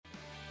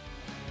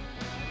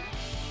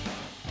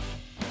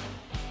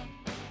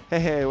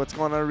Hey, what's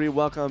going on, everybody?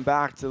 Welcome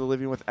back to the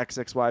Living with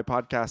XXY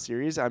podcast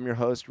series. I'm your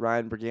host,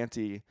 Ryan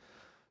Briganti.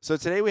 So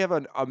today we have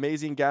an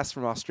amazing guest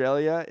from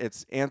Australia.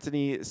 It's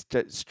Antoni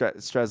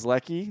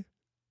Strzelecki.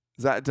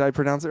 Did I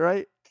pronounce it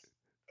right?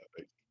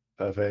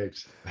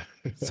 Perfect.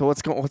 So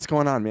what's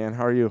going on, man?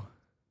 How are you?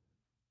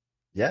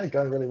 Yeah,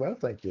 going really well,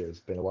 thank you. It's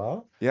been a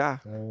while. Yeah.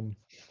 Um,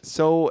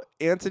 So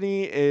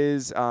Antoni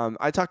is.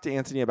 I talked to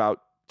Antoni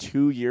about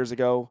 2 years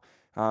ago.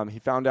 He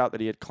found out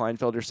that he had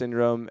Klinefelter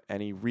syndrome,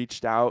 and he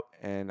reached out,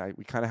 and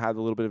we kind of had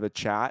a little bit of a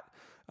chat.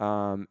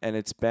 And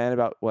it's been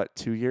about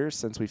 2 years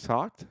since we've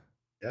talked.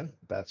 yeah,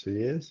 about 2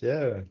 years.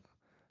 Yeah.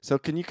 So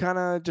can you kind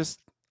of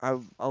just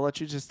I'll let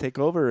you just take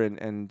over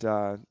and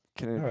All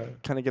can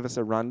right. kind of give us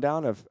a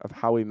rundown of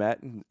how we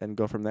met and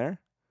go from there?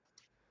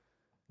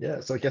 Yeah.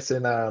 So I guess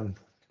in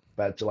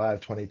about July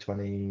of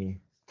 2020,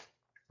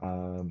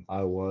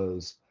 I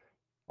was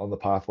on the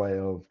pathway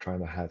of trying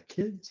to have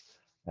kids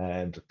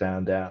and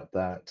found out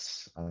that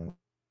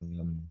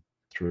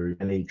through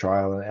any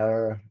trial and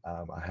error,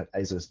 I had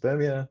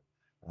azoospermia.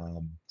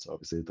 So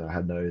obviously I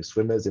had no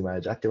swimmers in my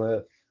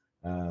ejaculate.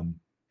 Um,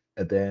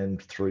 and then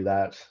through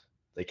that,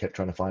 they kept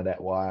trying to find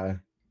out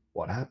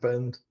what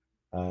happened.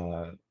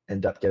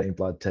 End up getting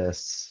blood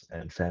tests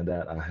and found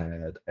out I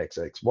had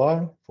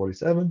XXY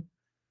 47.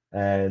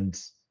 And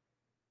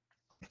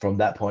from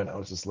that point, I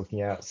was just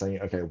looking out, saying,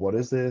 okay, what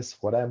is this?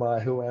 What am I?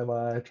 Who am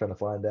I? Trying to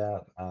find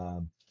out.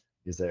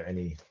 Is there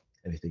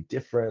anything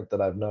different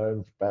that I've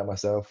known about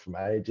myself from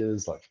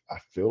ages? Like I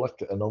feel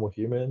like a normal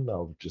human.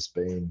 I've just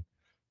been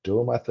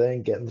doing my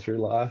thing, getting through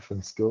life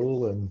and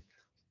school and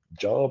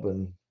job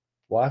and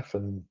wife,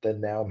 and then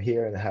now I'm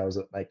here. And how does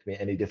it make me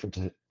any different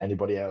to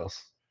anybody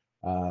else?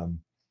 Um,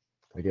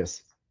 I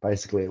guess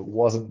basically it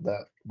wasn't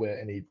that we're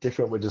any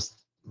different. We're just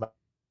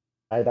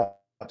made up.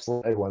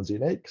 Everyone's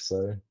unique,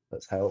 so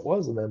that's how it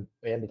was. And then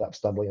we ended up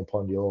stumbling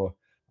upon your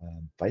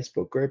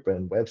Facebook group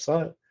and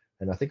website,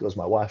 and I think it was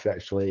my wife who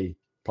actually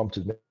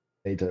prompted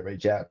me to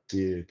reach out to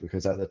you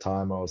because at the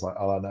time I was like,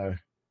 oh no,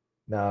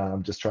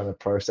 I'm just trying to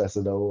process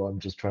it all. I'm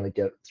just trying to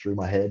get through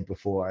my head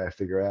before I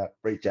figure out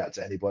reach out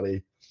to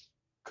anybody.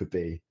 Could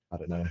be, I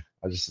don't know.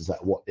 I just is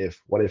that what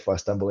if I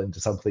stumble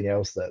into something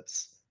else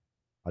that's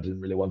I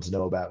didn't really want to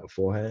know about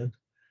beforehand.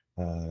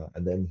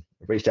 And then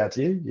I reached out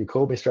to you. You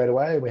called me straight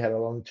away, and we had a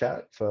long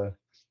chat for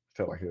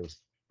felt like it was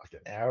like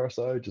an hour or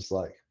so, just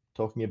like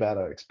talking about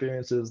our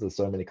experiences. There's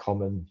so many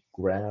commonalities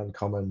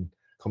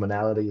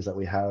that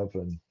we have,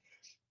 and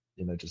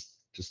just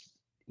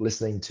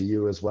listening to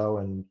you as well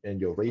and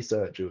your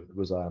research. It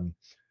was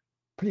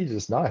pretty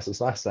just nice.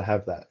 It's nice to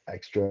have that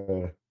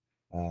extra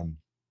um,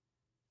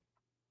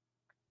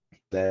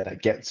 there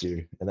that gets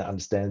you and that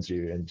understands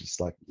you and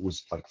just like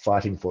was like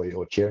fighting for you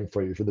or cheering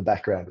for you for the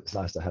background. It's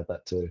nice to have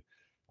that too.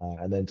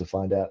 And then to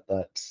find out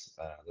that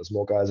there's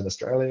more guys in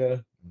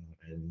Australia,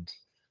 and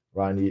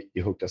Ryan,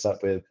 you hooked us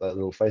up with a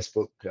little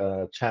Facebook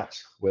chat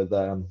with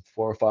 4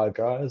 or 5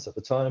 guys at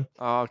the time.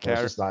 Oh, And okay.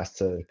 it's just nice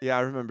to, Yeah,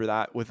 I remember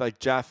that with like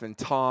Jeff and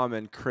Tom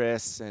and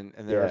Chris and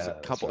there was a yeah,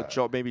 that's couple. right.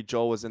 Joel, maybe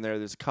Joel was in there.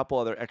 There's a couple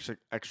other I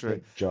extra.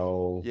 think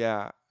Joel,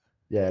 Yeah.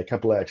 yeah, a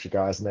couple of extra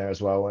guys in there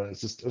as well. And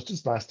it was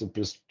just nice to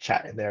just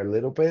chat in there a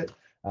little bit.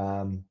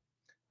 Um,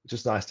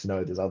 just nice to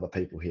know there's other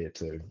people here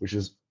too, which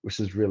is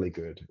really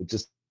good. It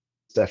just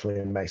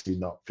definitely makes you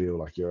not feel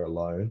like you're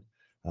alone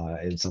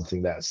in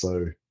something that's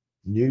so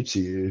new to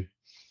you,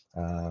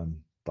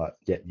 but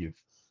yet you've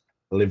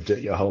lived it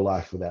your whole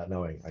life without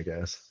knowing, I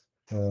guess.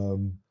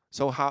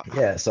 So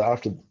Yeah. So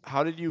after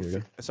how did you here we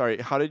go. sorry,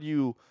 how did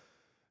you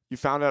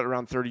found out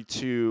around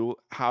 32?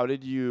 How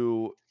did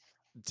you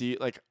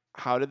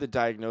how did the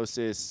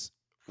diagnosis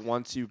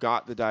once you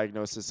got the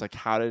diagnosis, like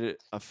how did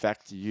it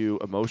affect you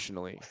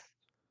emotionally?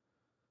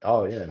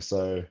 Oh yeah.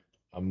 So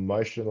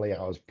emotionally,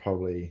 I was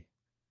probably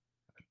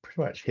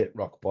pretty much hit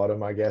rock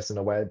bottom, I guess, in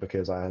a way,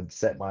 because I had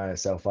set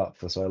myself up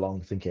for so long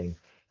thinking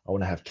I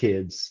want to have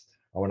kids.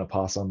 I want to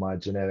pass on my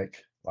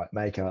genetic like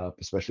makeup,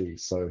 especially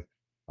so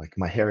like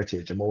my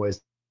heritage. I'm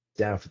always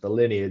down for the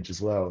lineage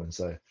as well. And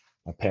so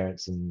my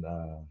parents and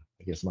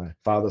I guess my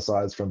father's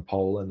side's from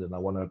Poland, and I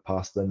want to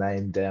pass the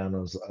name down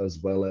as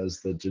well as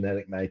the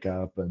genetic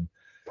makeup and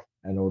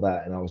all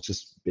that. And I was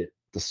just a bit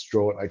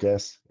distraught, I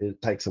guess.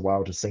 It takes a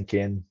while to sink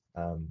in,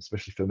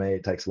 especially for me.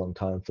 It takes a long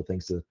time for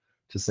things to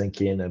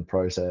sink in and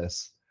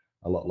process,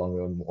 a lot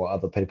longer than what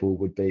other people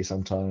would be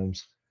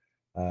sometimes.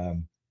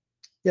 Um,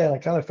 yeah, I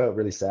kind of felt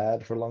really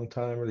sad for a long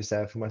time, really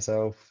sad for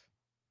myself.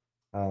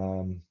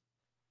 Um,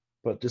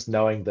 but just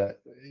knowing that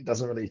it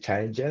doesn't really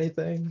change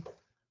anything,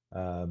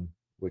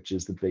 which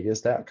is the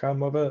biggest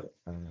outcome of it.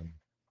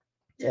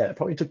 Yeah, it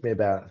probably took me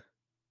about a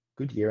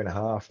good year and a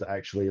half to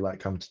actually like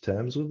come to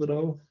terms with it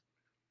all,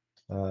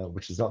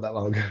 which is not that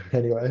long ago,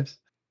 anyways.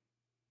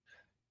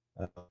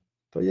 Uh,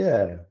 but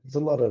yeah, there's a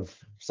lot of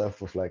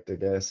self-reflect, I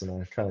guess,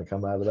 and I kind of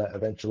come out of that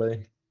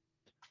eventually.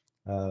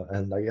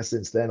 And I guess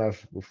since then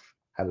we've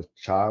had a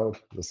child.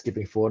 We're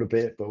skipping forward a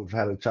bit, but we've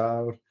had a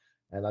child,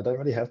 and I don't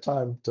really have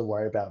time to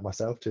worry about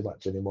myself too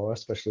much anymore,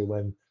 especially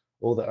when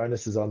all the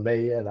onus is on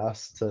me and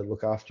us to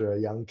look after a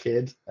young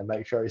kid and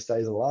make sure he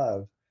stays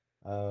alive.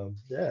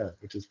 Yeah,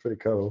 which is pretty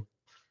cool.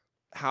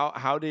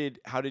 How did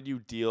you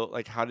deal,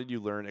 like how did you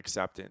learn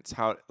acceptance?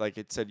 How, like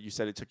it said, you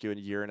said it took you a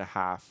year and a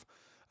half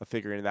of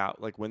figuring it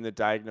out. Like when the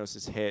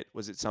diagnosis hit,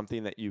 was it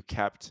something that you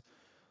kept,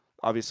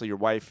 obviously your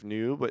wife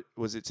knew, but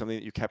was it something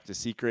that you kept a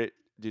secret?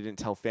 You didn't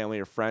tell family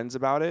or friends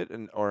about it,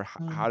 and or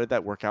how Um, did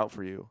that work out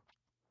for you?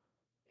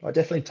 I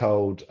definitely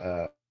told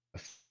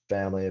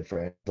family and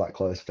friends, like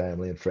close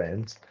family and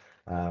friends,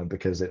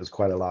 because it was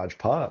quite a large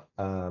part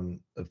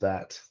of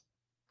that.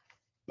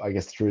 I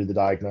guess through the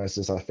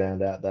diagnosis, I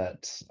found out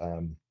that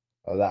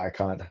I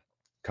can't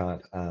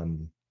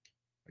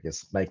I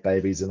guess make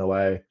babies in a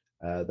way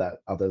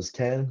that others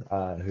can,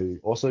 who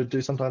also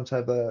do sometimes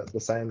have the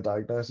same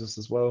diagnosis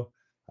as well.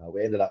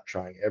 We ended up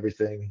trying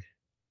everything.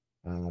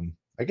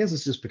 I guess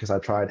it's just because I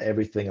tried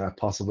everything I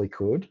possibly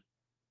could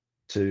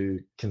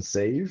to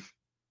conceive,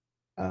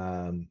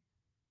 um,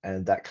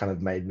 and that kind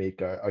of made me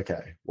go,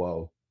 okay,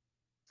 well,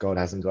 God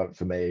hasn't got it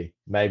for me.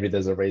 Maybe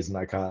there's a reason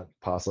I can't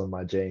pass on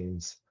my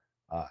genes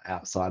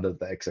outside of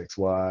the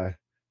XXY,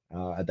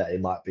 and that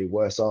it might be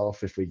worse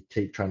off if we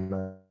keep trying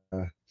to,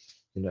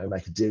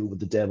 make a deal with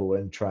the devil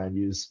and try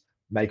and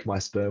make my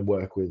sperm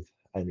work with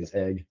Amy's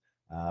egg.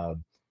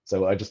 Um,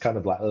 so I just kind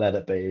of like let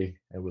it be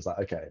and was like,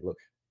 okay, look,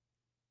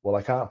 well,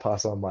 I can't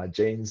pass on my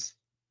genes,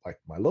 like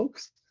my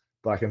looks,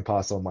 but I can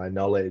pass on my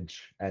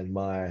knowledge and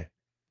my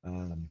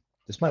um,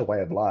 just my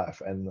way of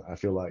life. And I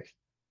feel like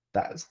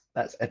that's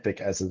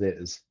epic as it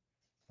is,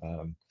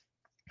 um,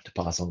 to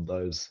pass on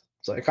those.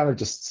 So it kind of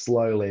just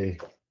slowly,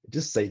 it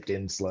just seeped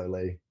in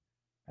slowly,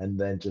 and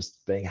then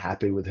just being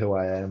happy with who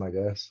I am, I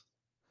guess.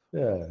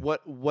 Yeah.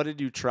 What did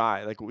you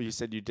try? Like you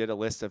said, you did a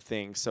list of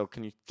things. So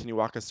can you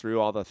walk us through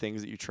all the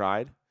things that you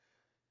tried?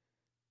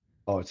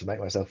 Oh, to make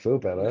myself feel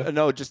better.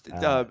 No, just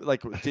Uh,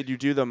 like did you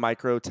do the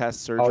micro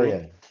test oh surgery?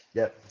 yeah,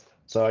 yep.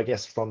 So I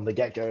guess from the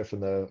get go,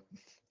 from the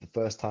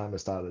first time I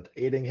started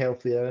eating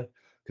healthier,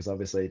 because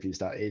obviously if you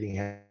start eating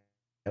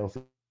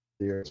healthier,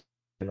 you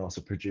can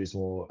also produce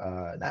more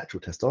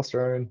natural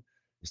testosterone.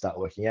 You start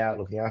working out,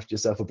 looking after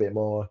yourself a bit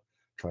more,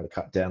 trying to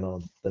cut down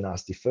on the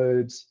nasty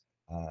foods.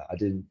 I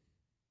didn't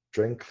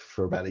drink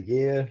for about a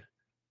year,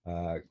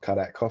 cut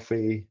out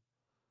coffee,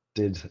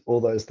 did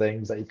all those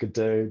things that you could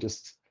do.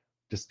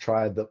 Just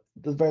tried the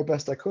very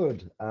best I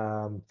could.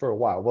 For a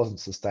while, it wasn't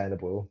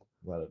sustainable.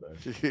 I don't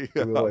know. You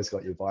Yeah. always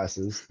got your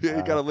vices. Yeah,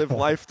 you got to live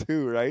life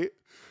too, right?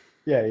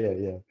 Yeah,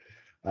 yeah,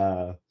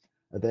 yeah.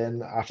 And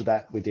then after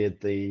that, we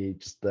did the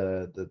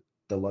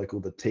local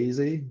the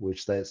teasy,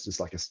 which that's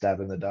just like a stab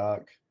in the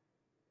dark.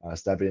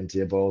 Stab it into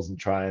your balls and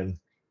try and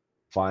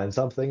find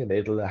something, a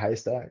needle in a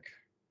haystack.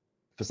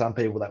 For some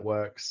people that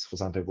works. For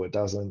some people it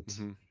doesn't.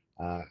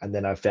 Hmm. And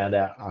then I found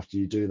out after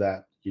you do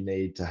that, you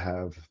need to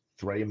have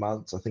 3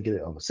 months, I think it,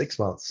 or 6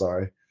 months,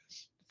 sorry,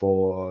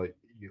 for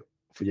you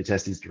for your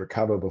testes to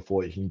recover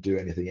before you can do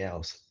anything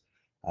else.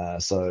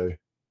 So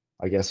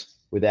I guess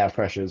with our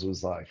pressures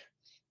was like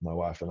my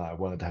wife and I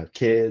wanted to have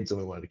kids and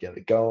we wanted to get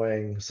it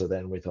going. So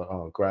then we thought,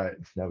 oh great,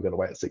 now we've got to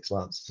wait 6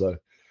 months. So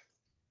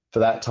for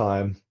that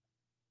time,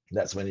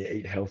 that's when you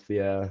eat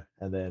healthier.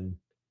 And then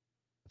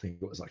I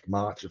think it was like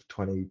March of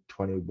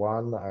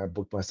 2021, I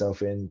booked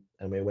myself in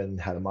and we went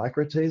and had a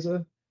micro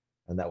teaser,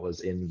 and that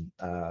was in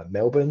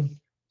Melbourne,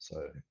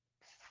 so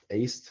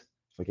east,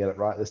 if I get it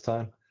right this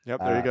time, Yep,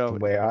 there you go. from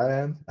where I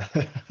am.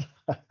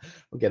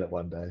 We'll get it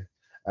one day.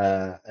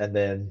 And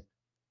then,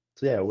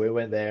 so yeah, we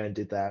went there and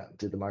did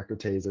the micro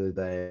teaser.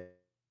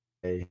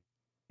 They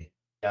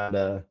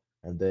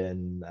and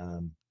then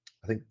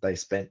I think they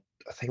spent,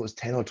 I think it was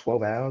 10 or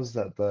 12 hours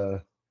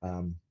that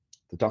um,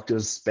 the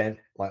doctors spent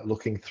like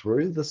looking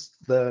through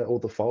the all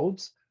the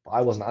folds. But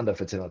I wasn't under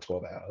for 10 or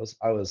 12 hours.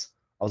 I was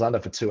under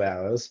for 2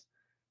 hours,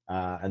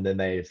 and then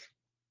they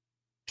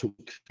took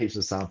heaps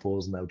of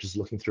samples and they were just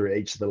looking through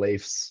each of the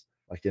leaves,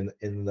 like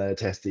in the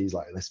testes.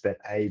 Like they spent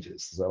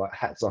ages. So like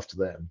hats off to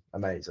them.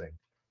 Amazing.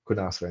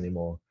 Couldn't ask for any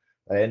more.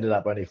 They ended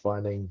up only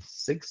finding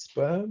 6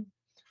 sperm,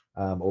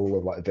 all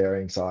of like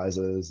varying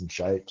sizes and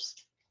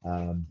shapes.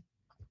 Um,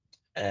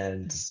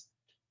 and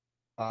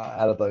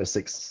out of those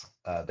 6,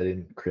 they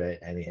didn't create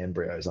any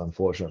embryos,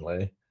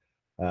 unfortunately.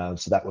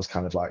 So that was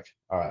kind of like,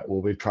 all right,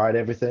 well, we've tried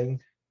everything.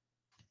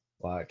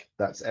 Like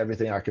that's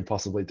everything I could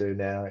possibly do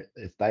now.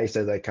 If they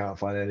say they can't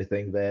find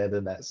anything there,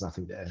 then that's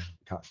nothing there.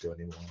 Can't do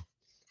anymore.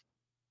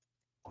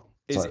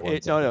 Is Sorry, one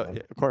it no, second, no, man.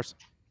 yeah, of course.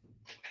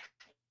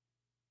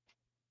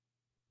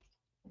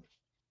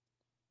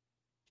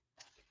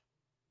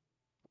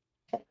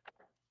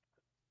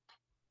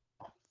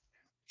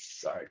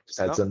 Sorry, just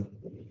had No. some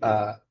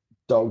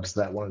dogs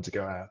that wanted to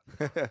go out.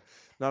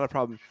 Not a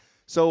problem.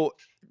 So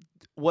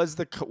was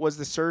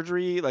the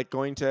surgery, like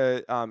going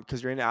to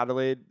because you're in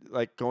Adelaide,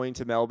 like going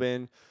to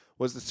Melbourne,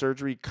 was the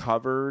surgery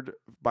covered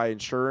by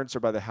insurance or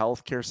by the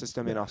healthcare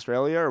system in No.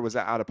 Australia, or was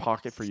that out of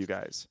pocket for you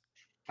guys?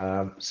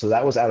 So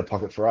that was out of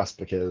pocket for us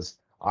because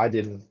I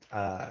didn't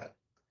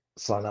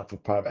sign up for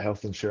private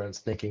health insurance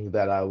thinking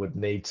that I would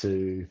need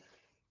to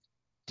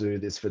do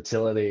this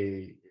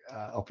fertility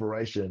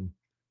operation.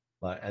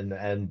 Like,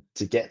 and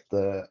to get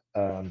the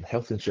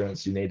health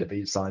insurance, you need to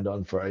be signed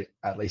on for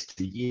at least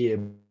a year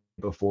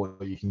before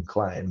you can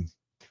claim.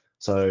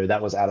 So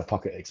that was out of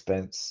pocket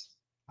expense.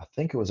 I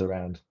think it was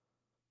around,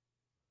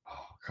 oh,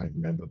 I can't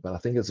remember, but I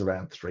think it's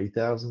around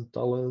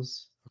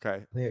 $3,000.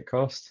 Okay. I think it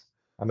cost.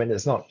 I mean,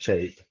 it's not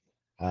cheap,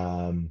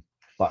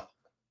 but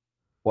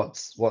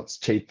what's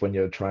cheap when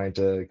you're trying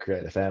to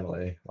create a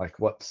family? Like,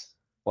 what's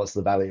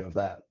the value of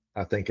that?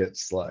 I think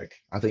it's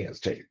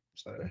cheap.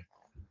 So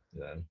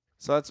yeah.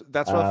 So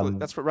that's roughly Um,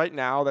 that's for right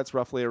now. That's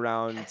roughly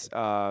around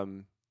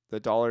the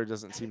dollar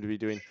doesn't seem to be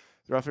doing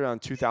roughly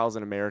around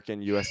 2,000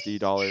 American USD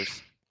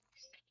dollars.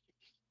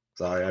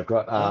 Sorry, I've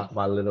got No,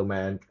 my little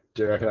man.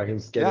 Do you reckon I can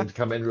get yeah, him to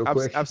come in real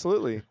quick?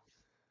 absolutely.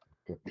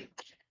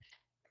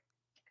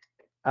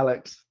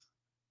 Alex,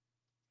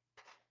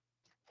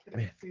 come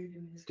here. Do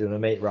you want to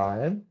meet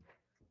Ryan?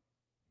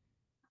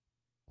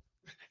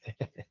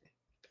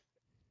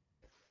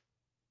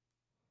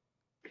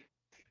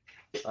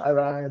 Hi,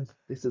 Ryan.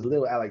 This is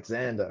little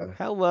Alexander.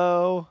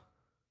 Hello.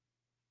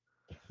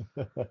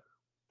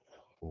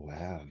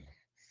 Wow.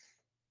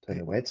 Don't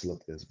know where to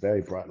look. There's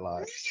very bright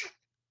lights.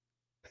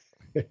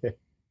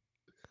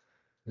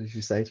 What did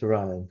you say to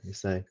Ryan? You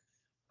say,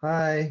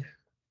 hi.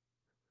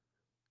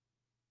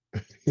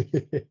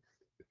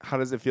 How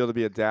does it feel to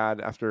be a dad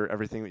after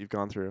everything that you've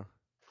gone through?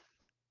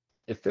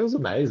 It feels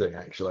amazing,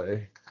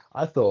 actually.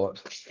 I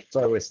thought,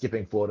 sorry, we're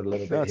skipping forward a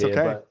little No, bit it's here,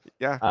 okay. but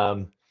Yeah.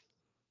 um,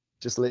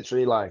 just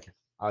literally like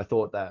I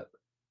thought that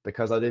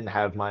because I didn't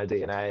have my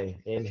DNA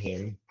in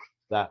him,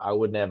 that I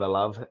wouldn't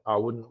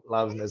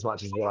love him as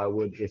much as what I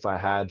would if I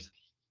had.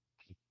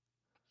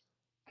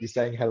 You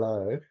saying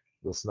hello,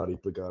 little snotty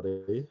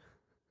bugatti.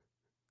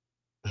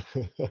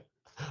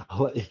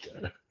 I'll let you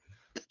go.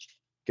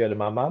 Go to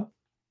my mum.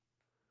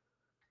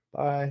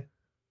 Bye.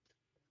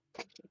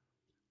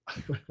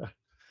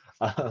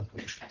 um,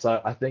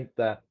 so I think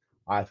that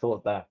I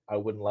thought that I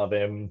wouldn't love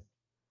him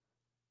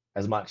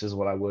as much as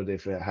what I would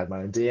if it had my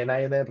own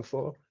DNA in there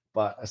before.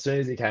 But as soon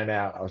as he came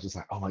out, I was just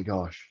like, oh my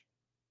gosh,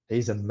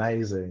 he's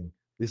amazing.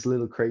 This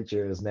little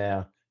creature is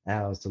now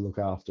ours to look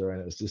after.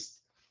 And it was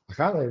just, I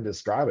can't even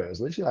describe it. It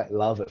was literally like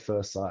love at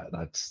first sight. And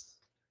I just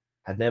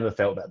had never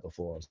felt that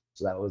before.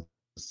 So that was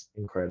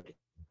incredible.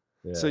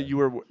 So Yeah.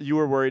 you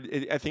were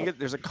worried. I think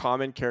there's a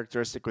common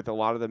characteristic with a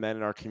lot of the men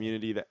in our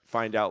community that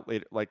find out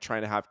later, like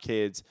trying to have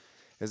kids,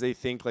 is they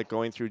think like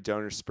going through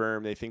donor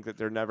sperm. They think that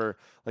they're never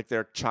like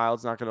their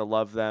child's not going to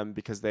love them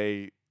because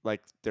they're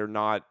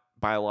not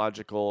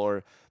biological,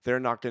 or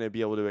they're not going to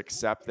be able to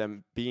accept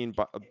them being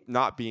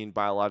not being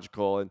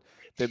biological. And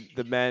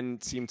the men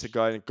seem to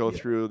go Yeah.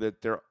 through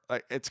that. They're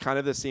like it's kind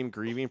of the same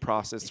grieving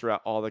process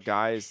throughout all the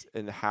guys,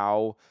 and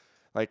how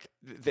like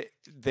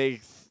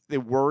they they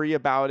worry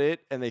about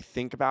it and they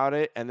think about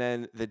it, and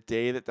then the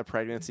day that the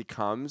pregnancy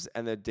comes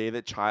and the day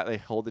that child they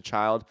hold the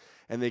child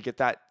and they get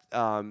that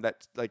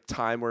like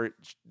time where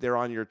they're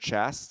on your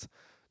chest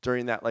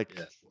during that, like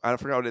Yeah. I don't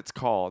forget what it's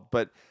called,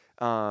 but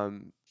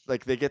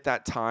like they get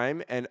that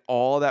time and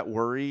all that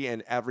worry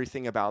and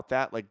everything about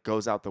that like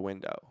goes out the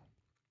window.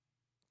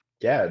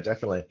 Yeah,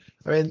 definitely.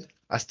 I mean,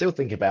 I still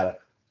think about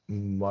it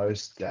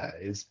most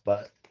days,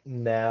 but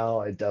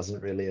now it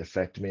doesn't really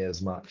affect me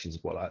as much as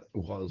what I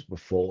was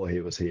before he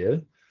was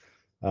here.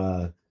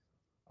 Uh,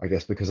 I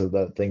guess because of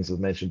the things I've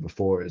mentioned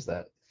before, is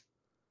that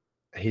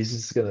he's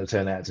just going to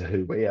turn out to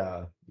who we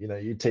are. You know,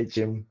 you teach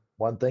him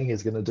one thing,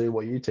 he's going to do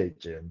what you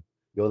teach him.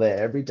 You're there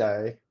every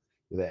day,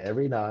 you're there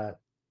every night.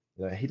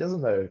 You know, he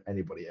doesn't know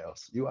anybody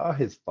else. You are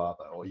his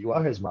father or you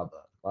are his mother.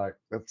 Like,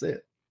 that's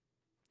it.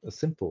 It's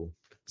simple.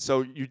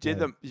 So you Yeah,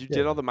 did all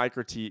the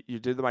you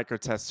did the micro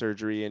test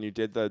surgery, and you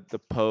did the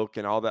poke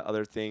and all the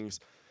other things.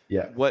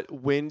 yeah.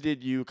 When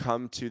did you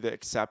come to the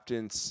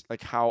acceptance?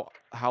 Like how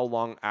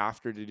long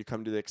after did you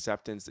come to the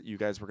acceptance that you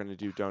guys were going to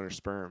do donor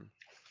sperm?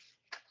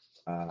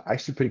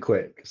 Actually pretty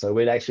quick. So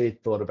we'd actually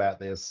thought about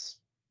this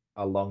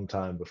a long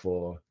time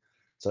before.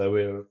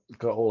 So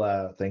got all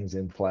our things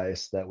in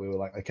place that we were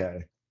like,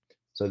 okay,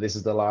 so this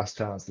is the last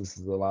chance. This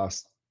is the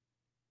last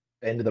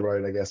end of the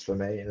road, I guess, for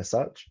me and as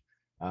such.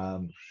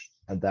 Um,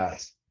 and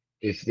that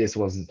if this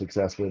wasn't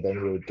successful,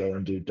 then we would go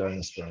and do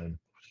donor sperm.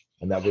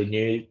 And that we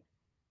knew,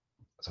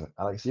 sorry,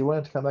 Alex, you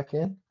wanted to come back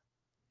in?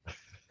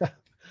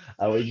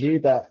 We knew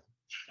that,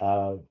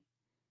 uh,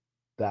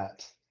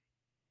 that,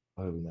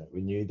 what do we know?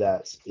 We knew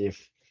that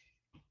if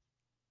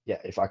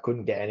I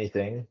couldn't get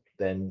anything,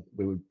 then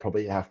we would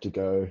probably have to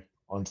go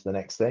on to the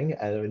next thing.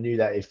 And I knew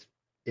that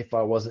if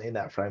I wasn't in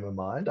that frame of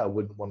mind, I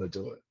wouldn't want to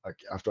do it. Like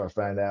after I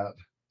found out.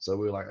 So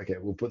we were like, okay,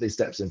 we'll put these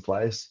steps in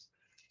place.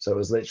 So it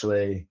was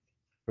literally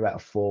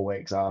about 4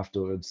 weeks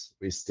afterwards,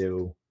 we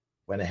still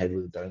went ahead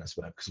with the donor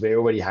sperm because we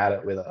already had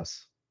it with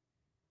us.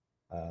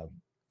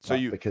 So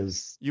But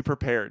because you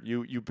prepared.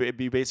 You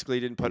basically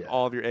didn't put yeah,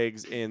 all of your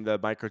eggs in the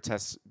micro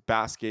test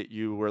basket.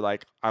 You were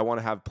like, I want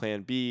to have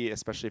plan B,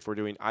 especially if we're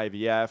doing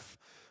IVF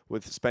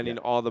with yeah, spending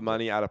all the yeah,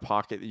 money out of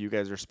pocket that you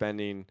guys are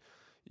spending.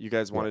 You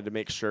guys yeah, wanted to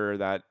make sure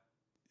that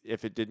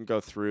if it didn't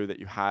go through, that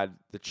you had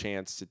the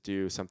chance to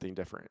do something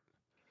different.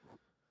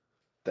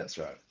 that's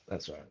right.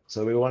 That's right.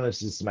 So we wanted to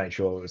just make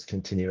sure it was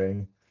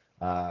continuing.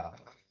 Uh,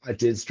 I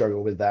did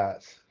struggle with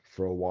that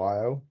for a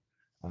while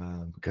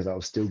because I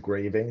was still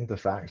grieving the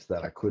fact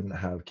that I couldn't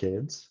have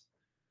kids.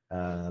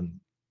 Um,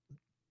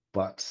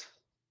 but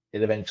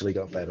it eventually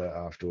got better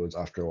afterwards.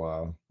 After a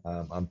while,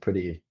 I'm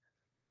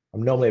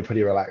normally a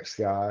pretty relaxed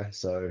guy,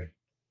 so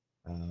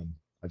um,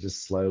 I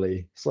just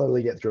slowly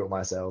get through it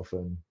myself,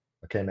 and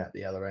I came out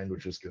the other end,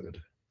 which was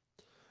good.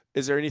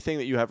 Is there anything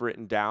that you have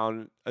written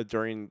down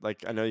during,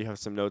 like, I know you have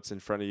some notes in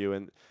front of you,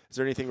 and is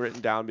there anything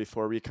written down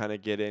before we kind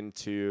of get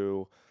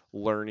into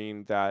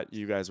learning that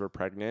you guys were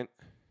pregnant?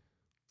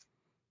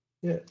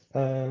 Yeah.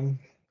 I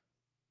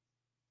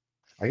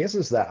guess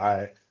it's that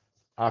I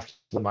after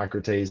the micro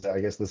tease,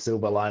 I guess the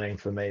silver lining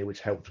for me, which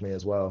helped me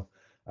as well,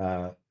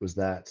 was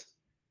that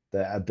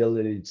the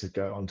ability to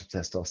go onto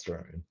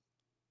testosterone.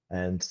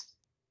 And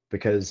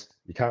because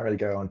you can't really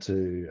go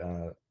onto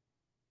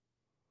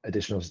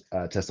additional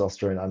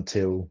testosterone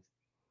until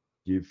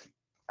you've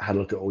had a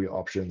look at all your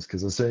options,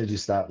 because as soon as you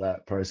start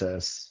that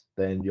process,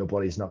 then your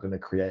body's not going to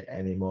create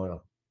any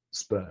more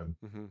sperm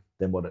Mm-hmm.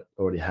 than what it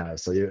already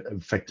has. So you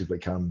effectively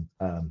become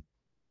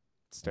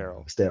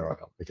Sterile.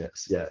 sterile, I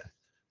guess. Yeah.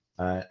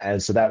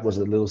 And so that was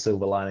a little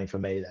silver lining for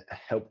me that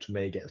helped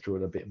me get through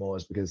it a bit more,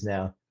 is because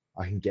now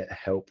I can get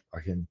help. I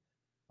can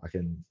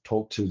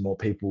talk to more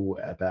people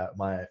about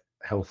my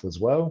health as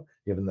well,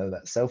 even though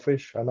that's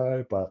selfish, I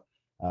know. But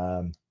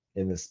um,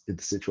 in the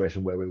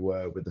situation where we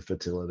were with the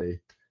fertility,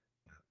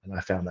 and I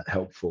found that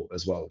helpful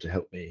as well to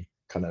help me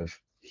kind of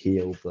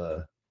heal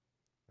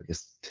I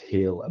guess,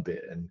 heal a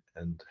bit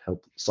and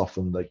help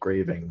soften the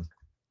grieving.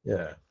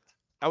 Yeah.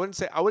 I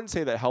wouldn't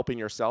say that helping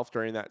yourself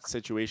during that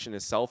situation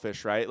is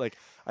selfish, right? Like,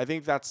 I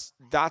think that's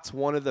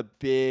one of the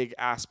big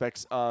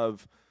aspects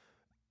of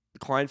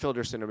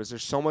Klinefelter syndrome is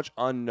there's so much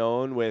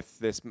unknown with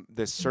this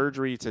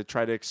surgery to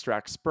try to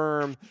extract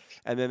sperm,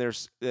 and then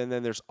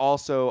there's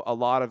also a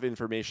lot of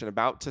information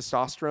about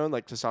testosterone.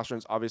 Like, testosterone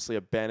is obviously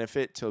a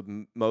benefit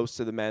to most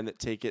of the men that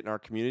take it in our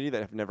community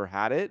that have never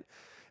had it,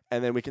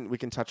 and then we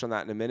can touch on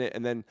that in a minute.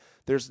 And then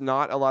there's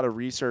not a lot of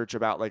research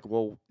about, like,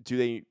 well,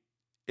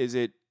 is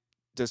it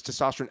does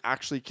testosterone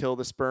actually kill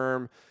the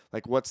sperm?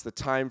 Like, what's the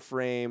time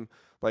frame?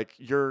 Like,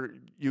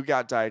 you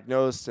got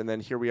diagnosed, and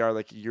then here we are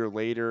like a year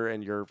later,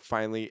 and you're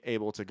finally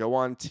able to go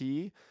on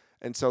T.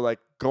 And so, like,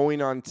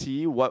 going on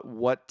T,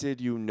 what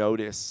did you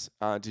notice?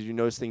 Did you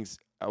notice things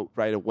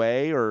right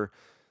away, or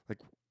like,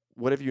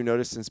 what have you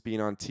noticed since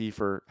being on T?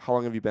 For how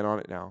long have you been on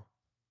it now?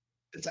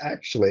 It's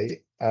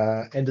actually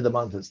end of the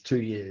month, it's 2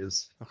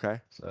 years. Okay.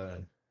 So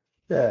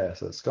yeah,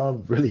 so it's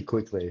gone really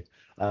quickly.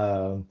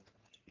 Um,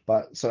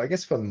 but so I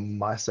guess for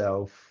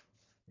myself,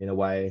 in a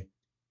way,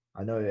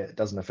 I know it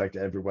doesn't affect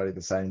everybody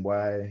the same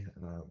way,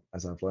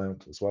 as I've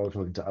learned as well,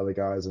 talking to other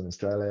guys in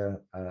Australia,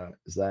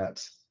 is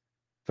that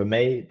for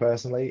me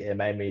personally, it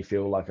made me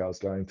feel like I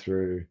was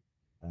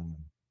um,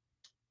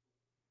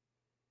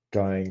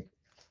 going,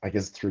 I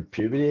guess, through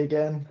puberty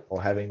again,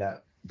 or having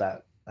that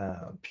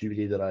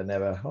puberty that I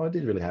never. Oh, I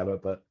did really have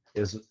it, but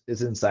it's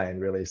insane,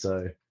 really.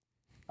 So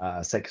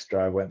sex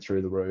drive went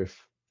through the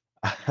roof,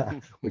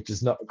 which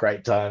is not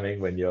great timing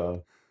when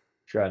you're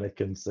trying to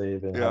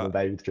conceive and have Yeah. a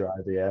baby through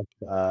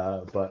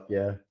IVF. But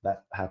yeah,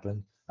 that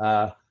happened.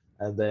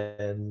 And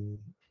then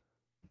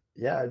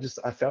yeah,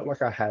 I felt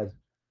like I had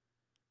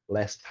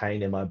less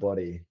pain in my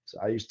body. So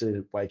I used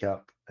to wake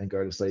up and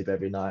go to sleep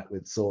every night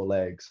with sore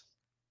legs.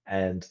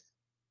 And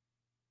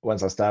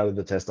once I started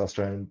the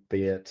testosterone,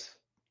 be it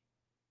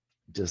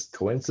just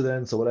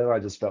coincidence or whatever, I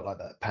just felt like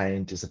that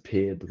pain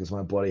disappeared because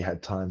my body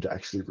had time to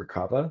actually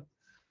recover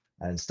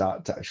and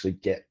start to actually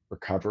get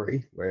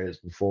recovery. Whereas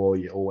before,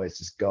 you're always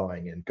just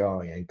going and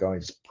going and going,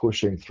 just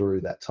pushing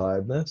through that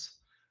tiredness.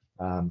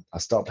 I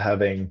stopped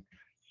having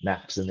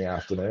naps in the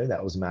afternoon.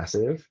 That was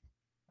massive.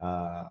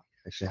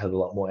 Actually had a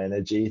lot more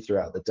energy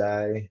throughout the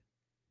day.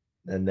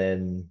 And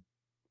then,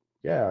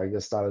 yeah, I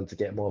just started to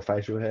get more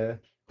facial hair.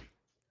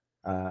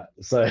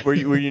 So Were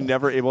you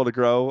never able to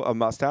grow a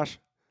mustache?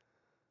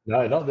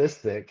 no, not this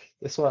thick.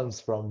 This one's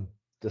from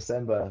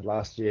December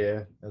last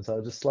year. And so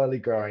just slowly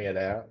growing it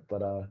out.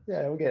 But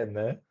yeah, we're getting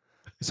there.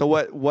 So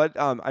what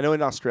I know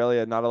in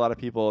Australia, not a lot of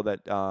people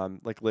that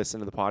like listen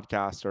to the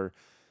podcast, or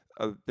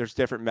there's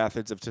different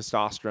methods of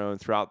testosterone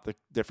throughout the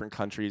different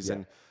countries. Yeah.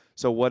 And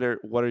so what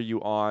are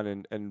you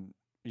on, and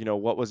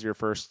what was your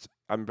first?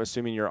 I'm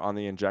assuming you're on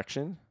the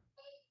injection.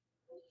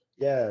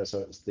 Yeah, so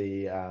it's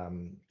the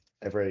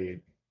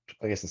every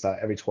I guess it's like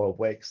every 12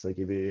 weeks they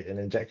give you an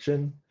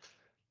injection,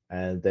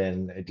 and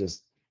then it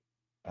just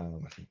I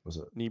think was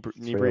it three or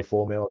Nebri,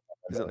 4 mil?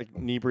 is it like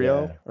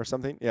Nebrio Yeah, or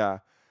something? Yeah.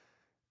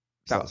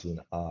 That starts with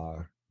an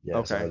R.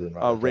 Yeah, so I okay. didn't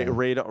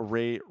write that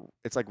down.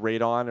 It's like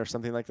radon or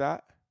something like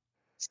that.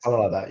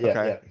 Something like that. Yeah,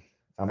 Okay.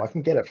 yeah. I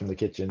can get it from the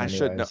kitchen I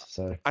should know. anyways,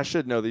 so I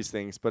should know these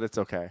things, but it's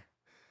okay.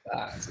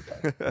 it's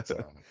okay. It's all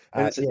right.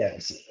 And So yeah,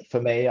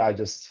 for me, I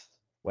just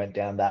went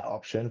down that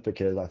option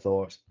because I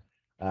thought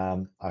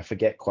I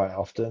forget quite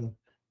often.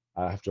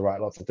 I have to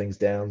write lots of things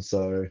down,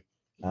 so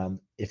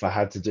if I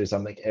had to do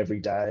something every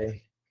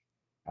day,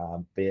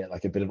 be it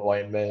like a bit of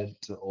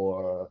ointment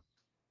or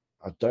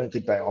I don't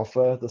think they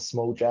offer the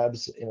small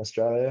jabs in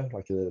Australia,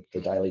 like the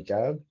daily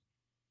jab.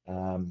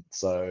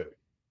 So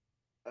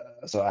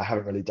so I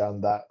haven't really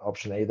done that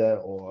option either,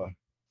 or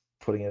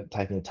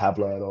taking a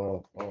tablet,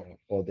 or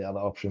the other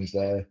options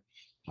there.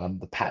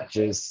 The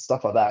patches,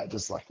 stuff like that.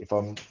 Just like if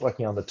I'm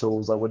working on the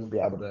tools, I wouldn't be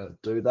able to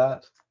do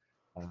that.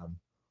 Um,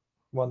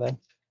 Come on then.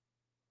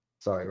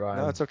 Sorry, No,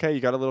 Ryan. it's okay. You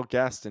got a little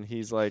guest, and Yeah,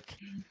 he's like,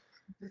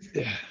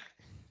 yeah.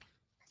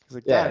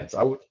 Dad.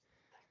 So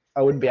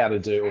I wouldn't be able to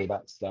do all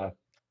that stuff.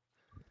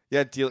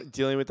 Yeah,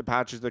 dealing with the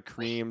patches, the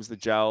creams, the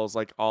gels,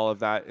 like all of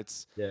that.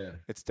 Yeah,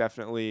 It's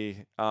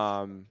definitely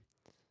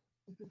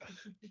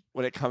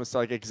when it comes to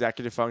like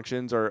executive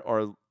functions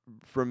or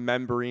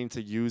remembering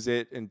to use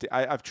it. And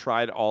I've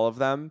tried all of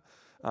them,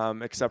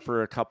 except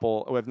for a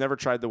couple. Oh, I've never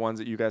tried the ones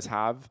that you guys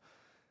have,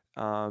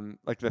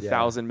 like the yeah.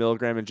 1,000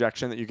 milligram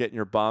injection that you get in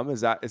your bum.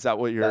 Is that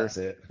what you're? That's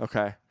it.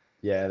 Okay.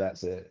 Yeah,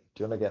 that's it.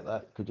 Do you want to get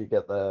that? Could you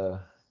get the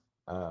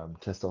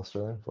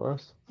testosterone for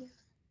us?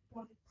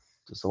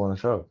 Just I want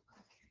to show.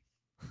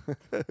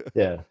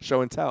 Yeah.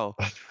 Show and tell.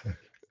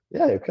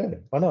 Yeah, okay.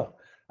 Why not?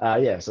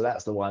 Yeah, so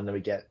that's the one that we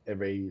get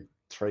every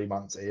 3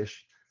 months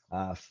ish.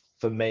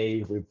 For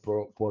me, we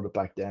brought it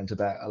back down to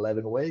about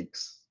 11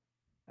 weeks,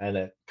 and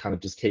it kind of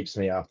just keeps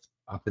me up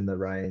in the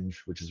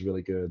range, which is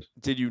really good.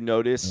 Did you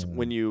notice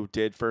when Um, you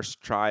did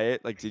first try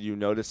it? Like, did you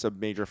notice a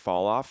major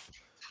fall off?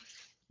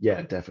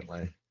 yeah,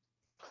 definitely.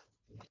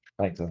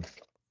 Thanks.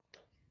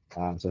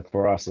 So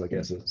for us, I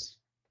guess it's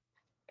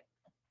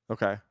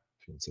Okay.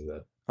 you can see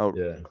that. Oh,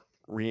 Yeah.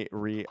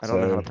 I don't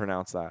know how to So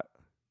pronounce that.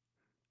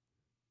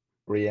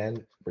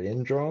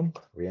 Riandron.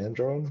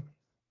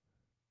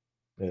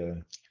 Yeah,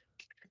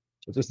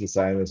 it's just the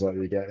same as what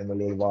you get in the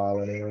little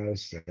vial,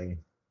 anyways. So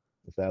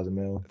 1,000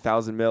 ml.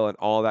 1,000 mil and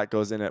all that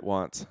goes in at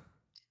once.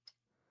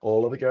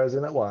 All of it goes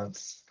in at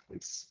once.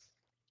 It's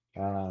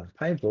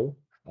painful.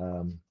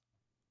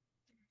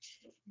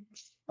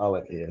 I'll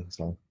let you. It's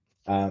fine.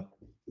 Uh,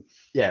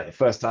 yeah, the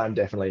first time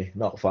definitely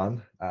not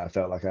fun. I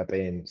felt like I'd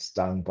been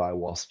stung by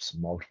wasps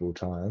multiple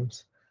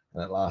times,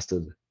 and it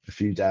lasted a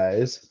few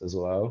days as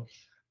well.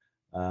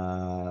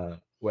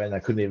 When I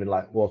couldn't even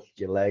like walk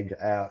your leg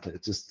out,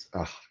 it just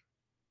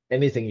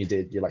anything you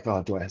did, you're like,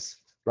 oh, do I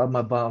rub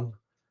my bum?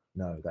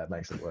 No, that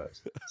makes it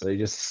worse. So you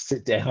just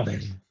sit down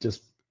and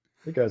just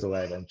it goes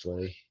away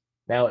eventually.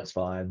 Now it's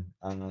fine.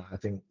 I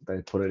think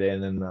they put it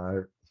in and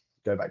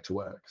go back to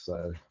work.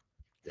 So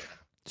yeah.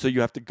 So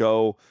you have to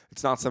go.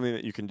 It's not something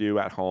that you can do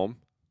at home.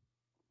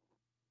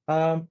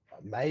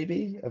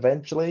 Maybe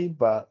eventually,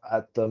 but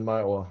at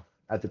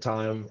the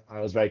time,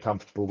 I was very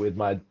comfortable with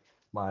my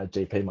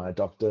GP, my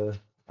doctor,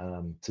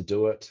 to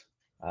do it.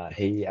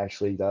 He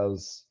actually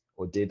does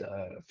or did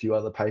a few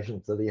other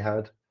patients that he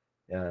had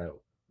uh,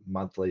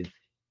 monthly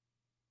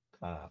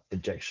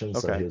injections,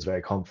 so he Okay. was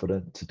very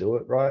confident to do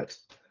it right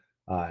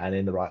and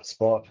in the right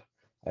spot.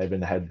 I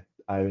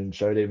even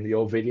showed him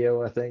your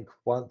video. I think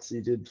once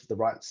you did the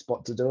right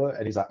spot to do it,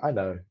 and he's like, "I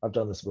know, I've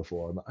done this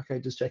before." I'm like, "Okay,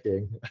 just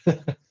checking."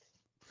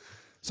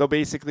 So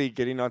basically,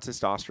 getting on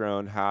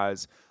testosterone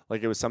has,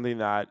 like, it was something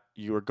that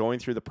you were going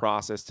through the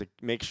process to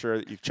make sure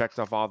that you checked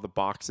off all the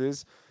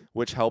boxes,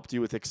 which helped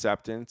you with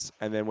acceptance.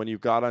 And then when you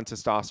got on Yeah,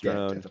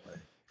 testosterone, definitely.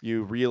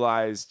 you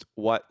realized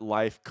what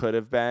life could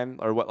have been,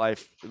 or what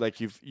life, like,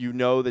 you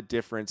know the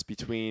difference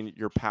between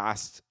your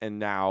past and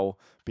now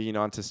being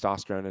on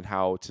testosterone, and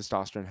how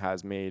testosterone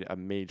has made a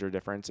major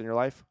difference in your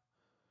life.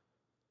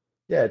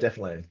 Yeah,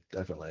 definitely.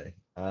 Definitely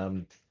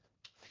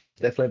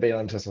being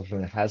on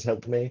testosterone has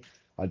helped me.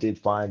 I did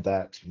find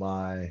that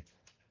uh,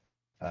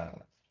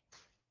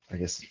 I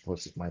guess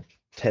what's it, my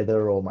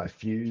tether or my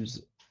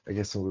fuse, I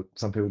guess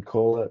some people would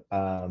call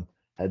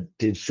it,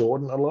 did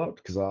shorten a lot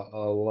because a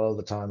lot of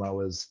the time I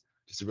was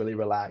just a really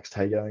relaxed,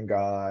 hey going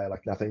guy,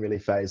 like nothing really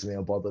fazed me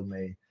or bothered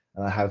me.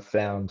 And I have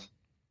found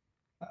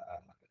uh,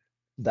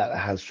 that it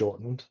has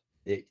shortened.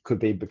 It could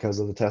be because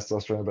of the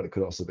testosterone, but it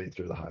could also be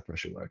through the high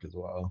pressure work as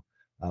well,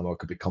 or it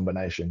could be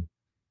combination.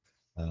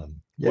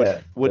 What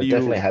Yeah, what but do it you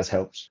definitely has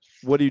helped.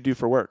 what do you do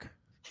for work?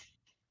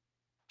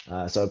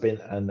 So I've been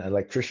an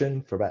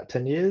electrician for about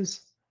 10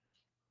 years.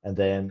 And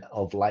then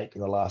of late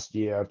in the last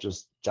year, I've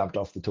just jumped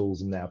off the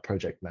tools and now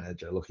project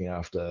manager, looking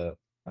after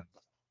a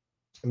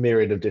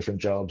myriad of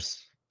different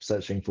jobs,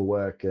 searching for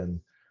work and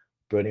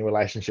building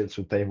relationships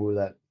with people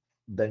that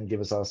then give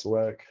us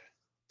work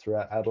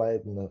throughout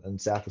Adelaide and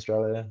South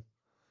Australia.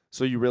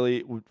 So you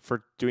really,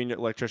 for doing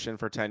electrician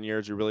for 10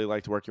 years, you really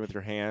liked working with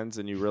your hands,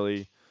 and Yeah,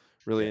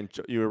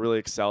 you were really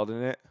excelled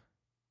in it.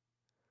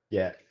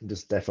 yeah,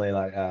 just definitely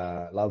like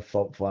love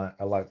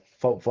I like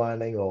fault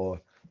finding or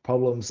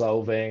problem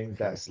solving. Okay.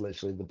 That's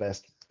literally the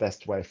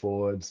best way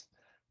forwards.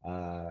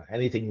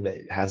 Anything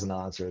that has an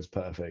answer is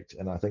perfect,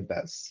 and I think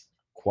that's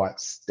quite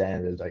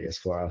standard, I guess,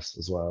 for us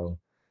as well.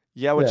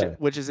 Yeah, Yeah,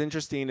 which is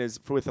interesting is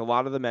with a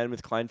lot of the men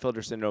with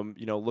Klinefelter syndrome,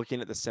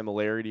 looking at the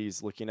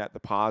similarities, looking at the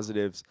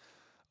positives,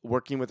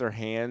 working with their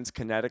hands,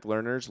 kinetic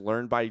learners,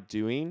 learn by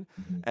doing,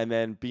 Mhm. and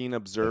then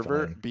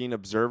Definitely. being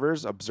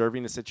observers,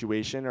 observing a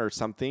situation or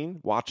something,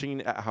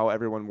 watching how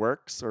everyone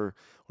works, or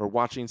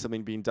watching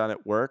something being done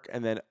at work,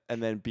 and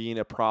then being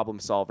a problem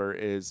solver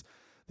is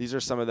these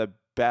are some of the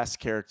best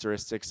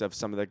characteristics of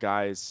some of the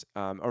guys,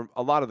 or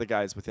a lot of the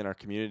guys within our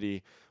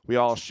community. We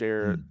all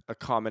share Mm. a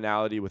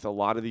commonality with a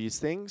lot of these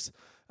things.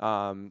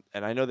 And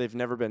I know they've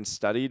never been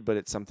studied, but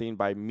it's something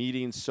by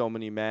meeting so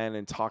many men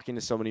and talking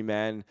to so many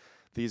men.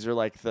 These are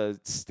like the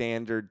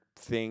standard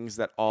things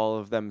that all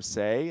of them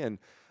say. And,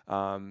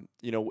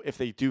 if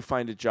they do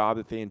find a job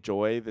that they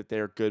enjoy, that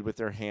they're good with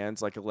their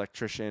hands, like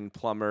electrician,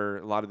 plumber,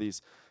 a lot of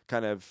these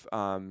kind of,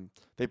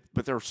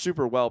 but they're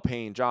super well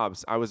paying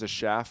jobs. I was a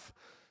chef.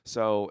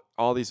 So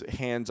all these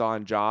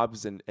hands-on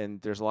jobs, and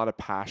there's a lot of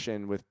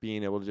passion with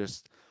being able to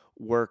just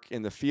work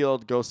in the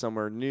field, go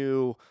somewhere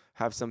new,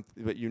 have some,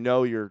 but you've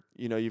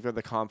got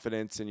the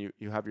confidence and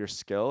you have your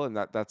skill, and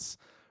that's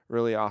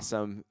really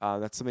awesome.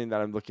 That's something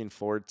that I'm looking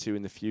forward to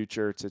in the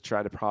future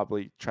to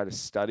probably try to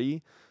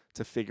study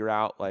to figure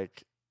out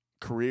like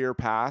career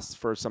paths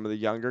for some of the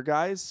younger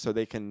guys so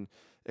they can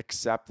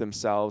accept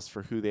themselves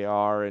for who they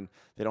are, and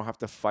they don't have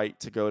to fight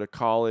to go to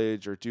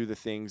college or do the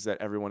things that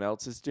everyone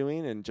else is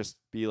doing, and just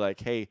be like,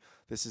 hey,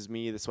 this is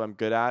me, this is what I'm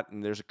good at,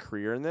 and there's a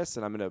career in this,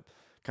 and I'm going to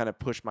kind of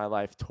push my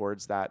life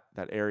towards that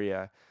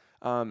area.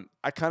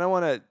 I kind of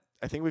want to.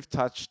 I think we've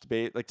touched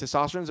like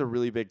testosterone is a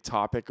really big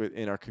topic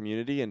in our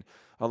community, and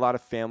a lot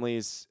of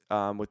families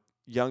with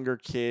younger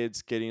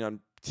kids getting on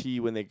T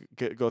when they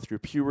go through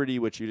puberty,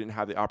 which you didn't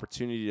have the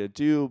opportunity to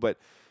do, but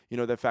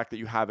the fact that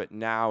you have it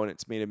now and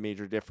it's made a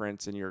major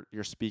difference, and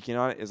you're speaking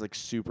on it is like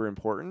super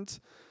important,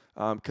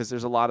 because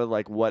there's a lot of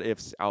like what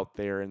ifs out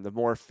there, and the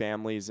more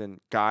families and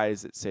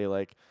guys that say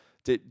like,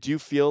 do you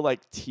feel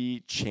like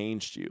T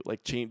changed you?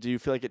 Like, do you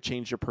feel like it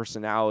changed your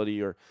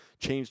personality or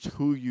changed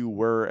who you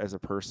were as a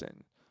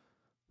person?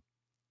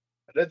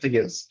 I don't think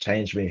it's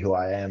changed me who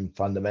I am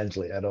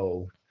fundamentally at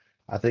all.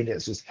 I think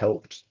it's just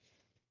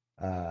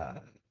uh,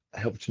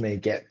 helped me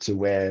get to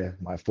where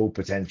my full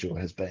potential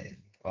has been,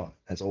 or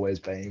has always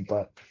been.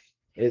 But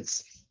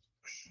it's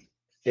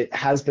it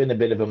has been a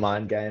bit of a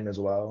mind game as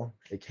well.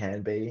 It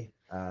can be.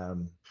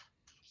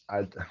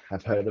 I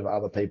have heard of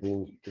other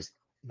people just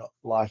not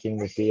liking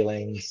the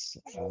feelings.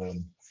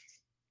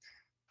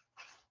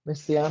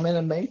 Misty, I'm in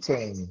a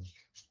meeting.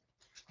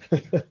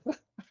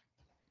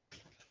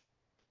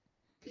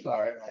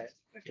 Sorry,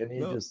 mate. Can you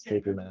No, just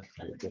keep him out?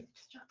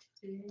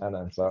 I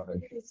know, sorry.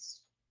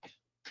 it's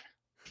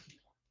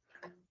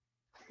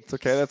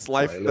okay. That's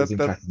life. Sorry, losing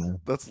track now.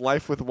 That's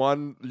life with with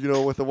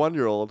a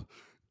 1-year-old.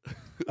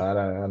 I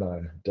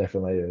know,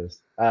 definitely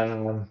is.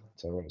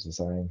 So what was I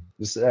saying?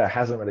 This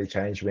hasn't really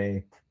changed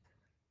me,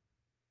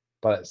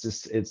 but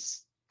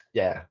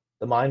yeah,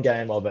 the mind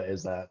game of it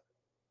is that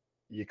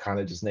you kind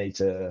of just need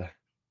to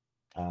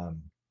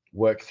um,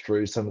 work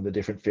through some of the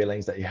different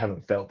feelings that you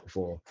haven't felt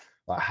before.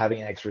 Like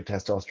having extra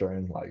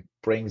testosterone like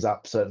brings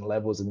up certain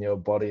levels in your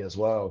body as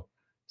well.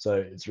 So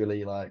it's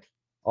really like,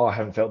 oh, I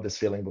haven't felt this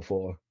feeling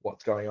before.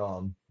 What's going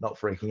on? Not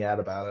freaking out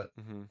about it,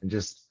 Mm-hmm. and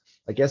just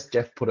I guess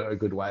Jeff put it a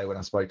good way when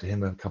I spoke to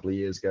him a couple of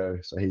years ago.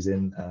 So he's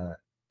in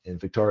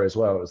Victoria as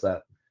well. Is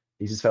that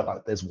he just felt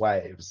like there's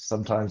waves.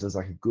 Sometimes there's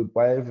like a good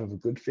wave of a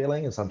good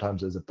feeling, and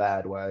sometimes there's a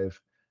bad wave.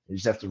 You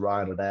just have to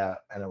ride it out,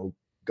 and it will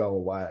go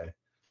away.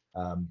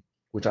 Um,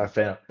 which I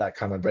found that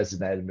kind of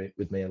resonated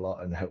with me a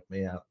lot and helped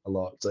me out a